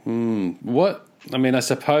 I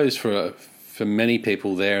suppose for many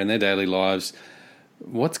people there in their daily lives,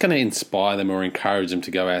 what's going to inspire them or encourage them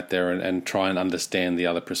to go out there and try and understand the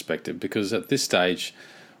other perspective? Because at this stage,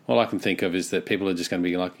 all I can think of is that people are just going to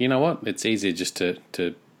be like, you know what, it's easier just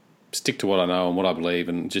to stick to what I know and what I believe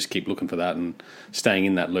and just keep looking for that and staying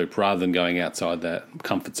in that loop rather than going outside that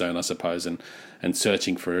comfort zone, I suppose, and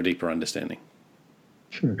searching for a deeper understanding.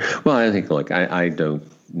 Sure. Well, I think, look, I don't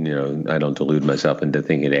delude myself into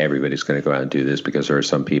thinking that everybody's going to go out and do this, because there are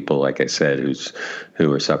some people, like I said,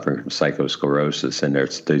 who are suffering from psychosclerosis, and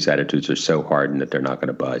these attitudes are so hardened that they're not going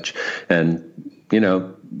to budge. And,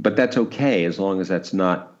 but that's okay as long as that's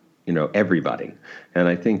not, everybody. And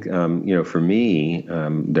I think, for me,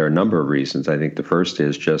 there are a number of reasons. I think the first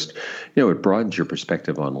is just, it broadens your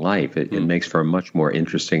perspective on life. It makes for a much more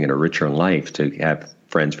interesting and a richer life to have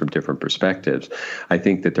friends from different perspectives. I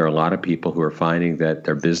think that there are a lot of people who are finding that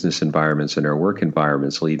their business environments and their work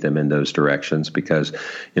environments lead them in those directions because,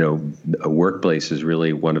 a workplace is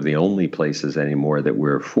really one of the only places anymore that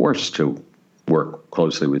we're forced to work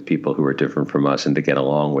closely with people who are different from us and to get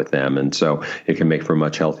along with them. And so it can make for a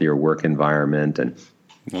much healthier work environment and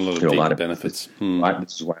a lot of benefits.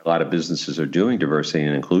 This is why a lot of businesses are doing diversity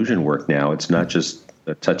and inclusion work now. It's not just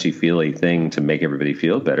a touchy-feely thing to make everybody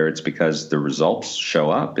feel better. It's because the results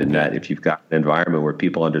show up in that if you've got an environment where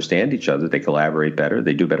people understand each other, they collaborate better,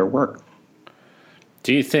 they do better work.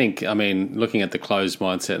 Do you think, looking at the closed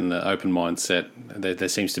mindset and the open mindset, there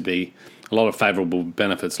seems to be a lot of favorable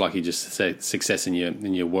benefits, like you just said, success in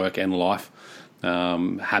your work and life,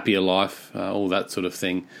 happier life, all that sort of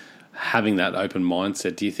thing. Having that open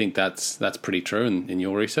mindset, do you think that's pretty true in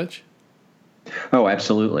your research? Oh,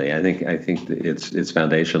 absolutely. I think it's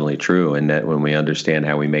foundationally true, and that when we understand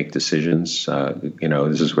how we make decisions,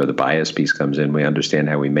 this is where the bias piece comes in. We understand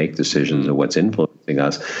how we make decisions and what's influencing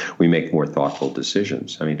us. We make more thoughtful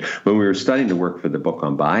decisions. When we were studying to work for the book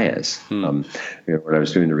on bias, when I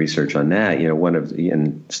was doing the research on that,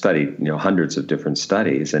 studied hundreds of different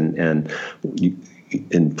studies, and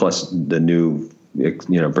plus the new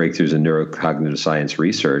breakthroughs in neurocognitive science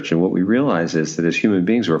research. And what we realize is that as human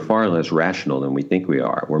beings, we're far less rational than we think we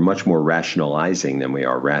are. We're much more rationalizing than we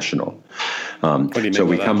are rational. What do you mean so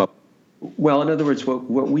we by come that? up. Well, in other words, what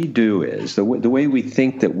we do is the way we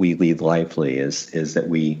think that we lead lifely is that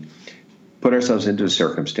we put ourselves into a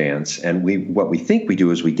circumstance, and what we think we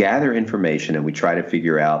do is we gather information and we try to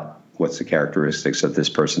figure out what's the characteristics of this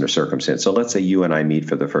person or circumstance. So let's say you and I meet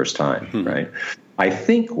for the first time, right? I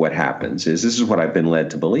think what happens is, this is what I've been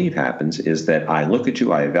led to believe happens, is that I look at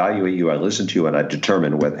you, I evaluate you, I listen to you, and I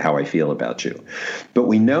determine how I feel about you. But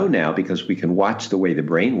we know now, because we can watch the way the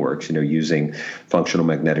brain works, using functional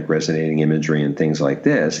magnetic resonating imagery and things like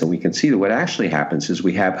this, and we can see that what actually happens is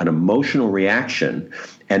we have an emotional reaction,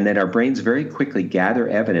 and then our brains very quickly gather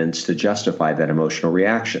evidence to justify that emotional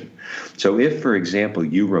reaction. So if, for example,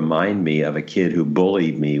 you remind me of a kid who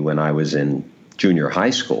bullied me when I was in junior high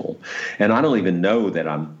school. And I don't even know that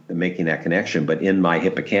I'm making that connection, but in my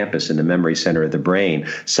hippocampus, in the memory center of the brain,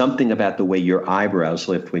 something about the way your eyebrows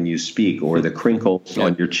lift when you speak or the crinkles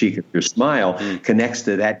on your cheek of your smile connects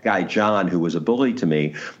to that guy, John, who was a bully to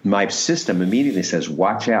me. My system immediately says,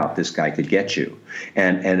 watch out, this guy could get you.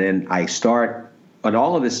 And then I start, and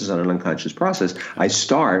all of this is on an unconscious process, I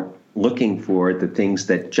start looking for the things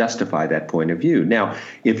that justify that point of view. Now,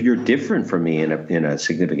 if you're different from me in a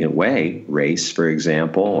significant way, race, for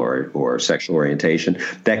example, or sexual orientation,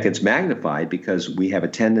 that gets magnified because we have a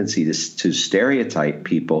tendency to stereotype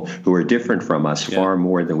people who are different from us far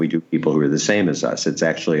more than we do people who are the same as us. It's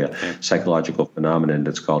actually a psychological phenomenon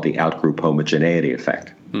that's called the outgroup homogeneity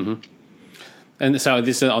effect. Mm-hmm. And so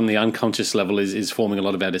this on the unconscious level is forming a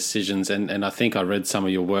lot of our decisions. And I think I read some of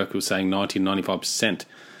your work was saying 90-95%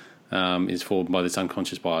 is formed by this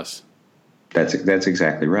unconscious bias. That's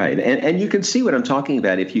exactly right. And you can see what I'm talking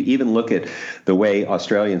about if you even look at the way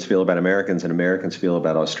Australians feel about Americans and Americans feel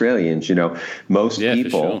about Australians. You know, most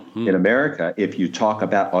people in America, if you talk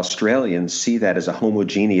about Australians, see that as a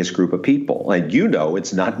homogeneous group of people. And you know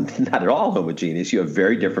it's not at all homogeneous. You have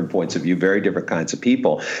very different points of view, very different kinds of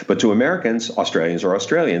people. But to Americans, Australians are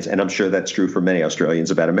Australians. And I'm sure that's true for many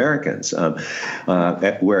Australians about Americans.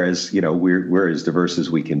 Whereas, you know, we're as diverse as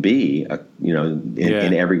we can be,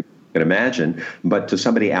 in every can imagine, but to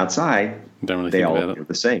somebody outside, they all are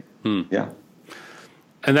the same. Yeah,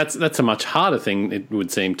 and that's a much harder thing. It would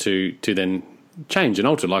seem to then change and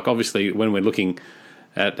alter. Like obviously, when we're looking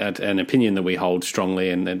at an opinion that we hold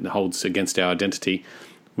strongly and holds against our identity,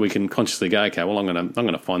 we can consciously go, okay, well, I'm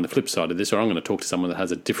gonna find the flip side of this, or I'm gonna talk to someone that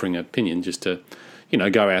has a differing opinion, just to,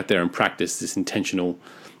 go out there and practice this intentional,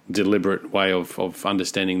 deliberate way of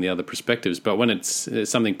understanding the other perspectives. But when it's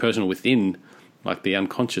something personal within, like the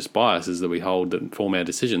unconscious biases that we hold that form our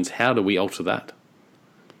decisions, how do we alter that?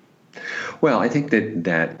 Well, I think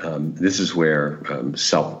that this is where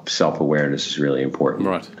self-awareness is really important.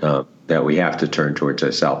 Right. That we have to turn towards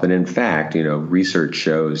ourselves. And in fact, research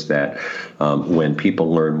shows that when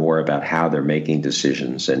people learn more about how they're making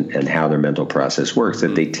decisions and how their mental process works,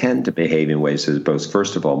 that they tend to behave in ways that is both,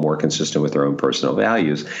 first of all, more consistent with their own personal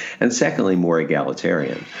values, and secondly, more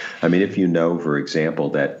egalitarian. I mean, if you know, for example,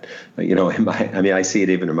 that, I see it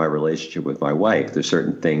even in my relationship with my wife. There's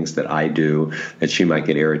certain things that I do that she might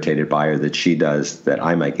get irritated by, or that she does that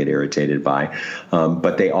I might get irritated by.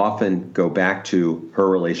 But they often go back to her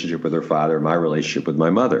relationship with her father, my relationship with my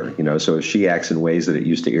mother. So if she acts in ways that it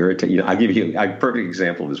used to irritate, I'll give you a perfect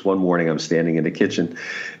example of this. One morning I'm standing in the kitchen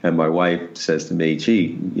and my wife says to me,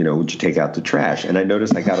 gee, would you take out the trash? And I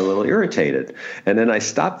noticed I got a little irritated. And then I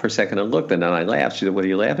stopped for a second and looked, and then I laughed. She said, what are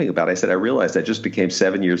you laughing about? I said, I realized I just became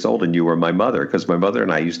 7 years old and you were my mother, because my mother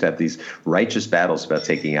and I used to have these righteous battles about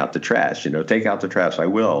taking out the trash. Take out the trash. I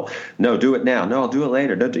will. No, do it now. No, I'll do it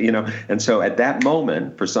later. And so at that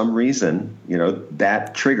moment, for some reason,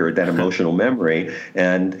 that triggered that emotional memory,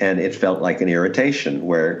 and it felt like an irritation,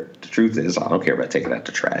 where the truth is, I don't care about taking out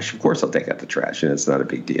the trash. Of course I'll take out the trash, and it's not a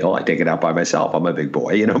big deal. I take it out by myself. I'm a big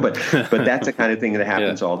boy, but that's the kind of thing that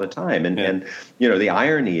happens all the time. And the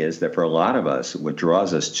irony is that for a lot of us, what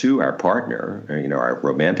draws us to our partner, our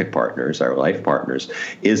romantic partners, our life partners,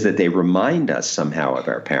 is that they remind us somehow of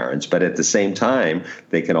our parents, but at the same time,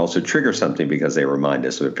 they can also trigger something because they remind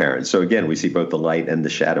us of our parents. So again, we see both the light and the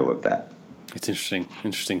shadow of that. It's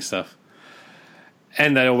interesting stuff.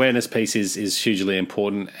 And the awareness piece is hugely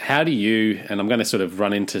important. How do you, and I'm going to sort of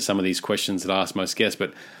run into some of these questions that I ask most guests,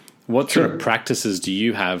 but what sort of practices do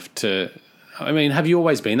you have to, have you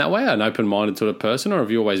always been that way, an open-minded sort of person, or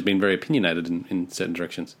have you always been very opinionated in certain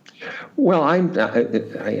directions? Well, I think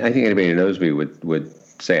anybody who knows me would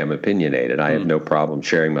say I'm opinionated. I have no problem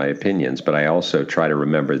sharing my opinions, but I also try to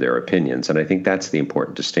remember their opinions. And I think that's the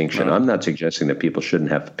important distinction. Right. I'm not suggesting that people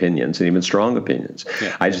shouldn't have opinions, and even strong opinions.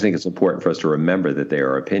 Yeah. I just think it's important for us to remember that they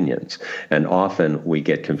are opinions. And often we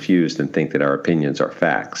get confused and think that our opinions are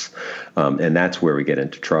facts. And that's where we get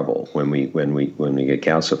into trouble when we get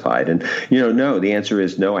calcified. And no, the answer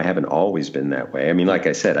is no. I haven't always been that way. Like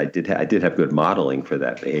I said, I did have good modeling for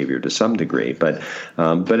that behavior to some degree, but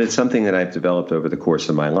it's something that I've developed over the course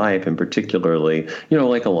of my life, and particularly,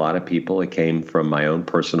 like a lot of people, it came from my own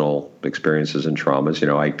personal experiences and traumas.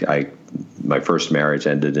 My first marriage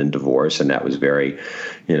ended in divorce, and that was very,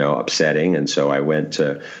 upsetting. And so I went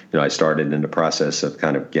to, I started in the process of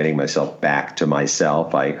kind of getting myself back to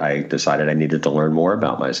myself. I decided I needed to learn more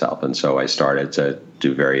about myself. And so I started to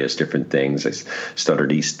do various different things. I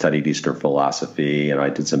studied Eastern philosophy, and I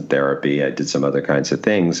did some therapy. I did some other kinds of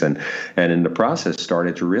things, and in the process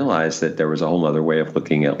started to realize that there was a whole other way of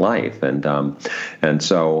looking at life. And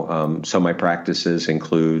so my practices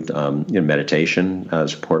include meditation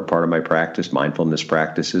as part of my practice, mindfulness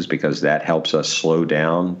practices, because that helps us slow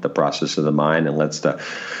down the process of the mind and lets the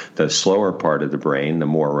slower part of the brain, the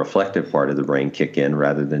more reflective part of the brain, kick in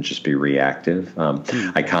rather than just be reactive.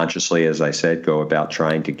 I consciously, as I said, go about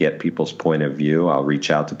trying to get people's point of view. I'll reach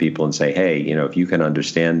out to people and say, hey, if you can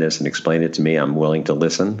understand this and explain it to me, I'm willing to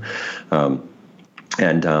listen.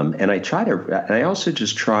 And I also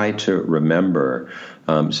just try to remember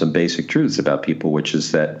some basic truths about people, which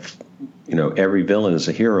is that, every villain is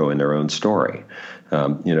a hero in their own story.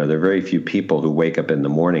 There are very few people who wake up in the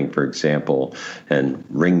morning, for example, and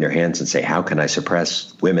wring their hands and say, how can I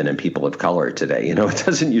suppress women and people of color today? It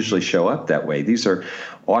doesn't usually show up that way. These are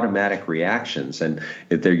automatic reactions, and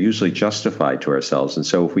they're usually justified to ourselves. And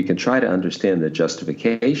so if we can try to understand the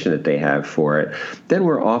justification that they have for it, then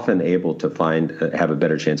we're often able to have a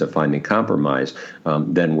better chance of finding compromise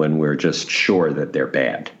than when we're just sure that they're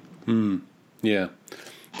bad. Yeah.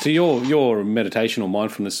 So your meditation or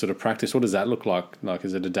mindfulness sort of practice, what does that look like? Like,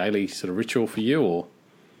 is it a daily sort of ritual for you, or?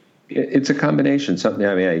 It's a combination.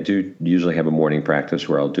 I do usually have a morning practice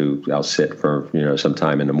where I'll sit for some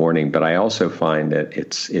time in the morning, but I also find that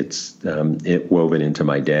it's woven into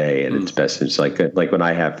my day, and it's best. It's like when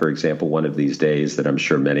I have, for example, one of these days that I'm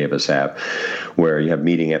sure many of us have, where you have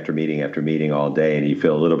meeting after meeting after meeting all day, and you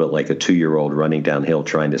feel a little bit like a 2-year-old running downhill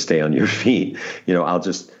trying to stay on your feet. I'll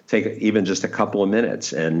just take even just a couple of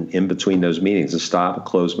minutes, and in between those meetings, just stop,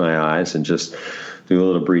 close my eyes, and just do a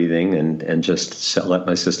little breathing and just let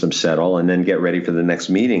my system settle, and then get ready for the next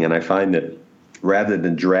meeting. And I find that rather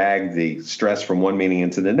than drag the stress from one meeting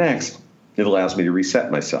into the next, it allows me to reset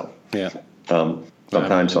myself. Yeah.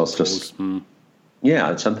 Sometimes I'll just.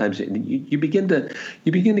 Yeah, sometimes you begin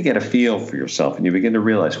to get a feel for yourself, and you begin to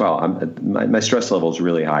realize, wow, my stress level is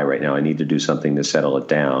really high right now. I need to do something to settle it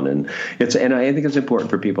down, and I think it's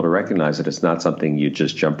important for people to recognize that it's not something you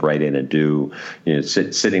just jump right in and do.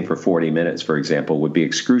 Sitting for 40 minutes, for example, would be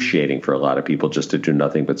excruciating for a lot of people just to do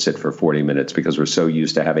nothing but sit for 40 minutes because we're so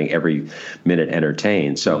used to having every minute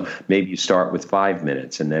entertained. So maybe you start with 5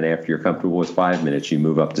 minutes, and then after you're comfortable with 5 minutes, you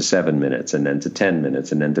move up to 7 minutes, and then to 10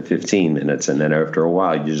 minutes, and then to 15 minutes, and then after a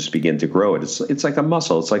while, you just begin to grow it. It's like a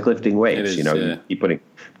muscle. It's like lifting weights. You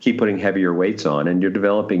keep putting heavier weights on, and you're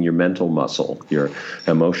developing your mental muscle, your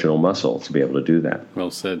emotional muscle, to be able to do that.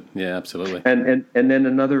 Well said. Yeah, absolutely. And then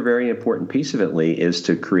another very important piece of it, Lee, is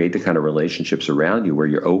to create the kind of relationships around you where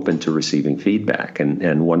you're open to receiving feedback.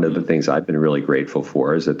 And one of the things I've been really grateful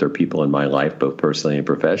for is that there are people in my life, both personally and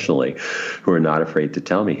professionally, who are not afraid to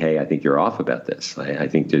tell me, hey, I think you're off about this. I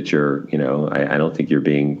think that you're, I don't think you're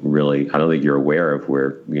I don't think you're aware of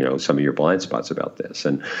where, some of your blind spots about this.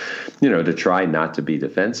 And, to try not to be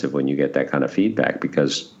defensive when you get that kind of feedback,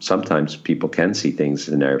 because sometimes people can see things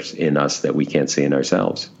in us that we can't see in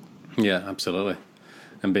ourselves. Yeah, absolutely.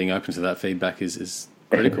 And being open to that feedback is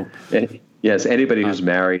critical. Yes, anybody who's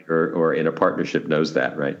married or in a partnership knows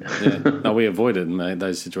that, right? Yeah. No, we avoid it in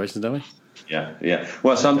those situations, don't we? Yeah.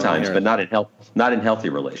 Well, sometimes, but not in healthy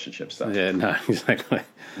relationships, though. Yeah, no, exactly.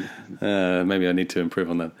 Maybe I need to improve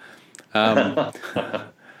on that.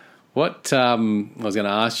 What I was going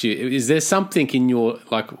to ask you, is there something in your,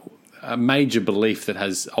 a major belief that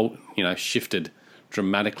has, shifted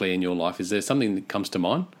dramatically in your life? Is there something that comes to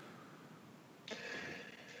mind?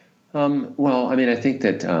 Well, I think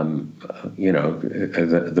that,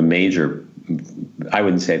 the major, I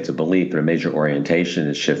wouldn't say it's a belief, but a major orientation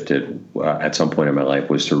has shifted at some point in my life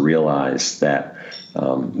was to realize that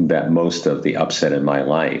most of the upset in my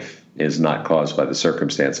life is not caused by the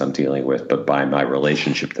circumstance I'm dealing with, but by my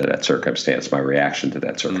relationship to that circumstance, my reaction to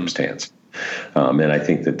that circumstance. And I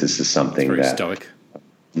think that this is something very stoic.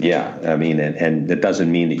 Yeah, and that doesn't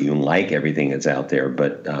mean that you like everything that's out there,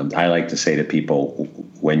 but I like to say to people,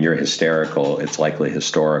 when you're hysterical, it's likely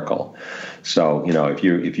historical. So,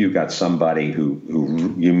 if you've got somebody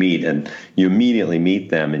who you meet and you immediately meet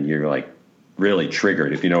them and you're like really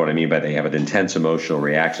triggered, if you know what I mean, but they have an intense emotional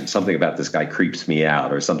reaction, something about this guy creeps me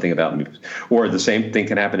out, or something about me, or the same thing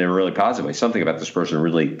can happen in a really positive way. Something about this person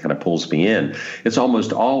really kind of pulls me in. It's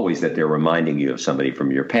almost always that they're reminding you of somebody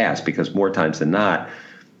from your past, because more times than not,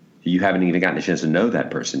 you haven't even gotten a chance to know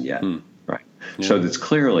that person yet. Right. Yeah. So it's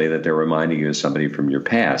clearly that they're reminding you of somebody from your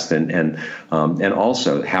past, and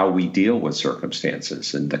also how we deal with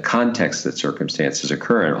circumstances and the context that circumstances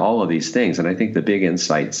occur in, all of these things. And I think the big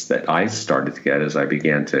insights that I started to get as I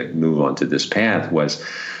began to move onto this path was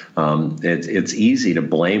it's easy to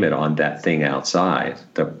blame it on that thing outside,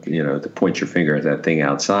 to point your finger at that thing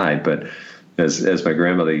outside. But as my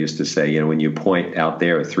grandmother used to say, when you point out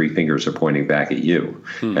there, 3 fingers are pointing back at you.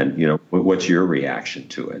 And, what's your reaction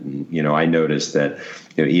to it? And, I noticed that,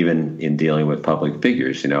 even in dealing with public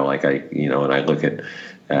figures, like when I look at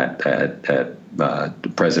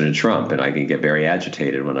President Trump, and I can get very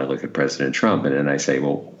agitated when I look at President Trump, and then I say,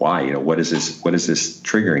 well, why? What is this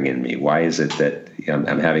triggering in me? Why is it that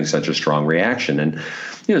I'm having such a strong reaction? And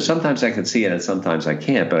sometimes I can see it, and sometimes I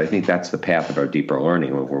can't. But I think that's the path of our deeper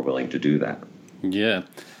learning when we're willing to do that. Yeah.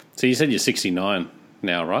 So you said you're 69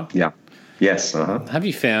 now, right? Yeah. Yes. Have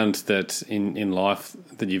you found that in life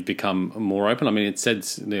that you've become more open? I mean, it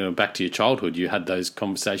says back to your childhood, you had those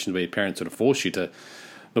conversations where your parents sort of forced you to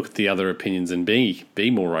look at the other opinions and be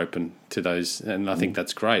more open to those, and I think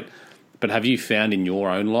that's great. But have you found in your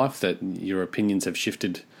own life that your opinions have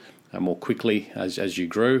shifted more quickly as you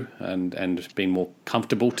grew and been more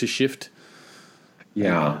comfortable to shift?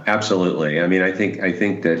 Yeah, absolutely. I mean, I think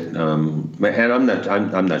that,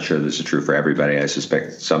 and I'm not sure this is true for everybody. I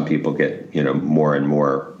suspect some people get more and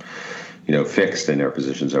more fixed in their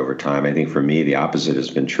positions over time. I think for me, the opposite has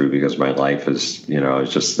been true because my life is,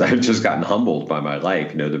 I've just gotten humbled by my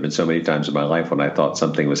life. There have been so many times in my life when I thought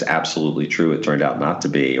something was absolutely true, it turned out not to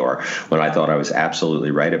be, or when I thought I was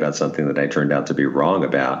absolutely right about something that I turned out to be wrong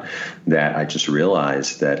about, that I just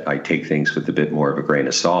realized that I take things with a bit more of a grain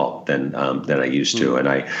of salt than I used to. And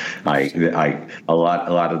a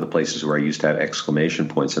lot of the places where I used to have exclamation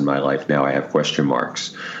points in my life, now I have question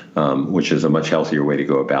marks. Which is a much healthier way to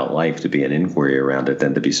go about life, to be an inquiry around it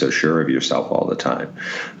than to be so sure of yourself all the time.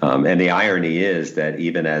 And the irony is that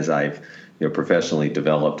even as I've professionally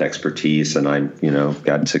developed expertise and I'm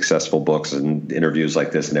gotten successful books and interviews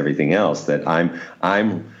like this and everything else, that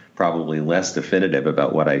I'm probably less definitive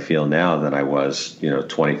about what I feel now than I was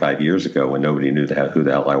 25 years ago when nobody knew who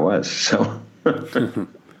the hell I was. So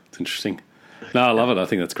it's interesting. No, I love it. I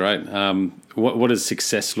think that's great. What does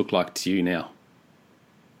success look like to you now?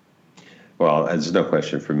 Well, there's no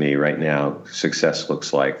question for me right now. Success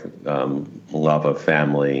looks like love of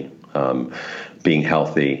family, being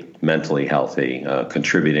healthy, mentally healthy,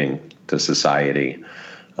 contributing to society.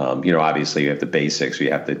 Obviously you have the basics.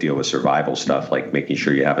 You have to deal with survival stuff like making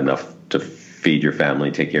sure you have enough to feed your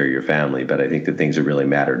family, take care of your family. But I think the things that really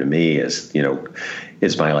matter to me is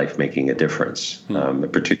my life making a difference?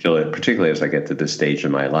 Particularly as I get to this stage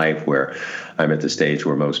in my life where I'm at the stage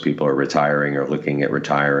where most people are retiring or looking at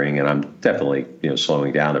retiring, and I'm definitely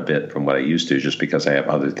slowing down a bit from what I used to, just because I have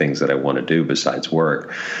other things that I want to do besides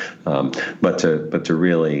work. But to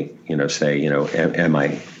really say am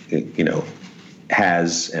I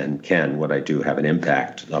has and can what I do have an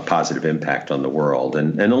impact, a positive impact on the world.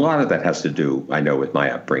 And a lot of that has to do, I know, with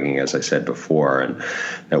my upbringing, as I said before, and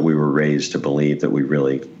that we were raised to believe that we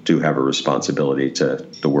really do have a responsibility to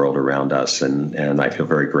the world around us. And I feel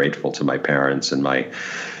very grateful to my parents and my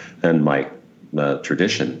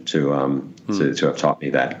tradition to have taught me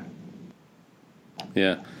that.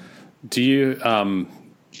 Yeah. Do you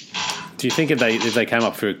think if they came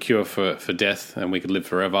up for a cure for death and we could live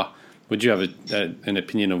forever, would you have an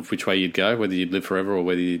opinion of which way you'd go, whether you'd live forever or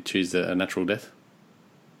whether you'd choose a natural death?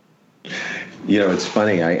 It's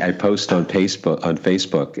funny. I post on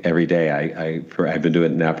Facebook every day. I've been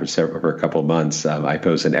doing it now for a couple of months. I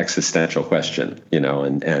pose an existential question,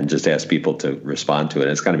 and just ask people to respond to it.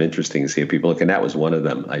 It's kind of interesting to see how people look. And that was one of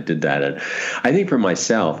them. I did that, and I think for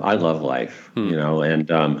myself, I love life, and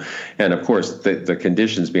of course the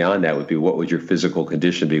conditions beyond that would be, what would your physical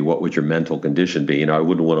condition be? What would your mental condition be? I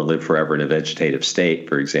wouldn't want to live forever in a vegetative state,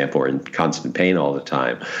 for example, or in constant pain all the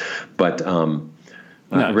time, but.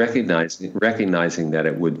 No. Recognizing that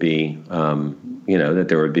it would be, that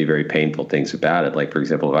there would be very painful things about it. Like, for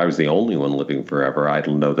example, if I was the only one living forever, I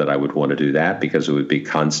don't know that I would want to do that, because it would be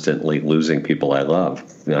constantly losing people I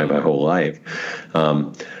love my whole life.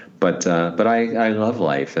 But I love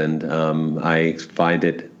life, and I find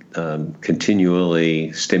it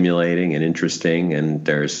continually stimulating and interesting, and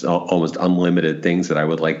there's almost unlimited things that I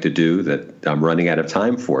would like to do that I'm running out of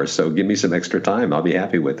time for. So give me some extra time. I'll be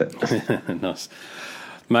happy with it. Nice.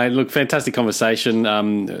 Mate, look, fantastic conversation.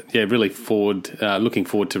 Really looking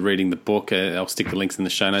forward to reading the book. I'll stick the links in the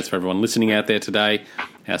show notes for everyone listening out there today.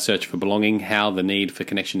 Our Search for Belonging, How the Need for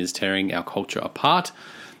Connection is Tearing Our Culture Apart.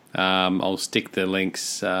 I'll stick the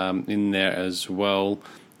links in there as well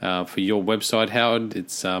for your website, Howard.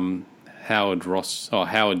 It's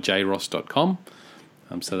howardjross.com.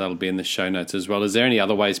 So that'll be in the show notes as well. Is there any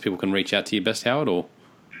other ways people can reach out to you best, Howard, or?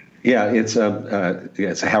 Yeah, it's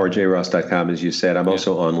howardjross.com, as you said. I'm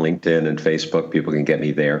also on LinkedIn and Facebook. People can get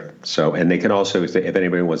me there. So, and they can also, if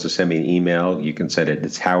anybody wants to send me an email, you can send it.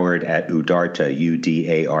 It's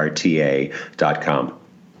howard@udarta, UDARTA.com.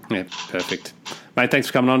 Yeah, perfect. Mate, thanks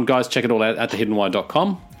for coming on, guys. Check it all out at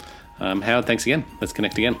thehiddenwhy.com. Howard, thanks again. Let's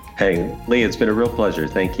connect again. Hey, Lee, it's been a real pleasure.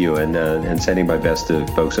 Thank you. And sending my best to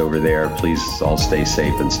folks over there. Please all stay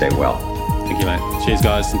safe and stay well. Thank you, mate. Cheers,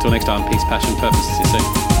 guys. Until next time, peace, passion, purpose. See you soon.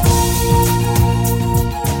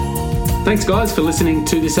 Thanks, guys, for listening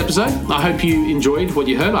to this episode. I hope you enjoyed what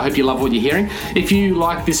you heard. I hope you love what you're hearing. If you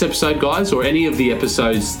like this episode, guys, or any of the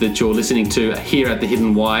episodes that you're listening to here at The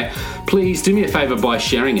Hidden Why, please do me a favor by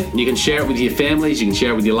sharing it. You can share it with your families. You can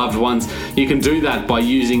share it with your loved ones. You can do that by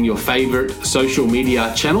using your favorite social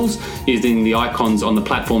media channels, using the icons on the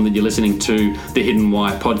platform that you're listening to The Hidden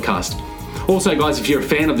Why podcast. Also, guys, if you're a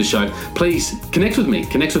fan of the show, please connect with me.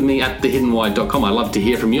 Connect with me at thehiddenwhy.com. I love to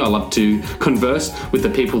hear from you. I love to converse with the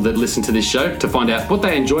people that listen to this show to find out what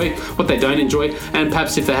they enjoy, what they don't enjoy, and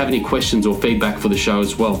perhaps if they have any questions or feedback for the show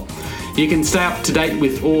as well. You can stay up to date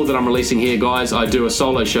with all that I'm releasing here, guys. I do a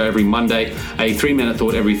solo show every Monday, a 3-minute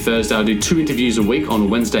thought every Thursday. I do 2 interviews a week on a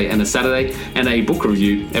Wednesday and a Saturday, and a book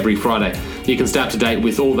review every Friday. You can stay up to date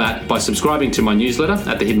with all that by subscribing to my newsletter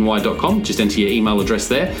at thehiddenwhy.com. Just enter your email address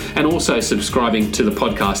there, and also subscribing to the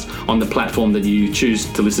podcast on the platform that you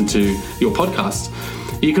choose to listen to your podcasts.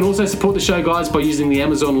 You can also support the show, guys, by using the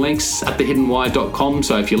Amazon links at thehiddenwhy.com.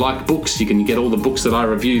 So if you like books, you can get all the books that I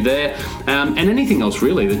review there, and anything else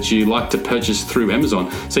really that you like to purchase through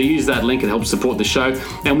Amazon. So use that link, it helps support the show.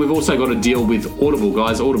 And we've also got a deal with Audible,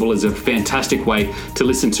 guys. Audible is a fantastic way to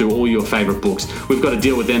listen to all your favorite books. We've got a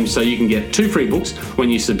deal with them so you can get 2 free books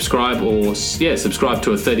when you subscribe, or subscribe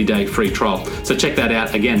to a 30-day free trial. So check that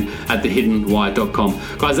out again at thehiddenwhy.com.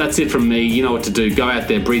 Guys, that's it from me. You know what to do. Go out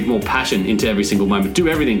there, breathe more passion into every single moment. Do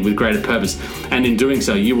everything with greater purpose, and in doing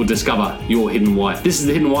so you will discover your hidden why. This is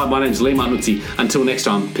The Hidden Why. My name is Lee Martinuzzi. Until next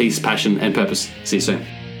time, peace, passion and purpose. See you soon.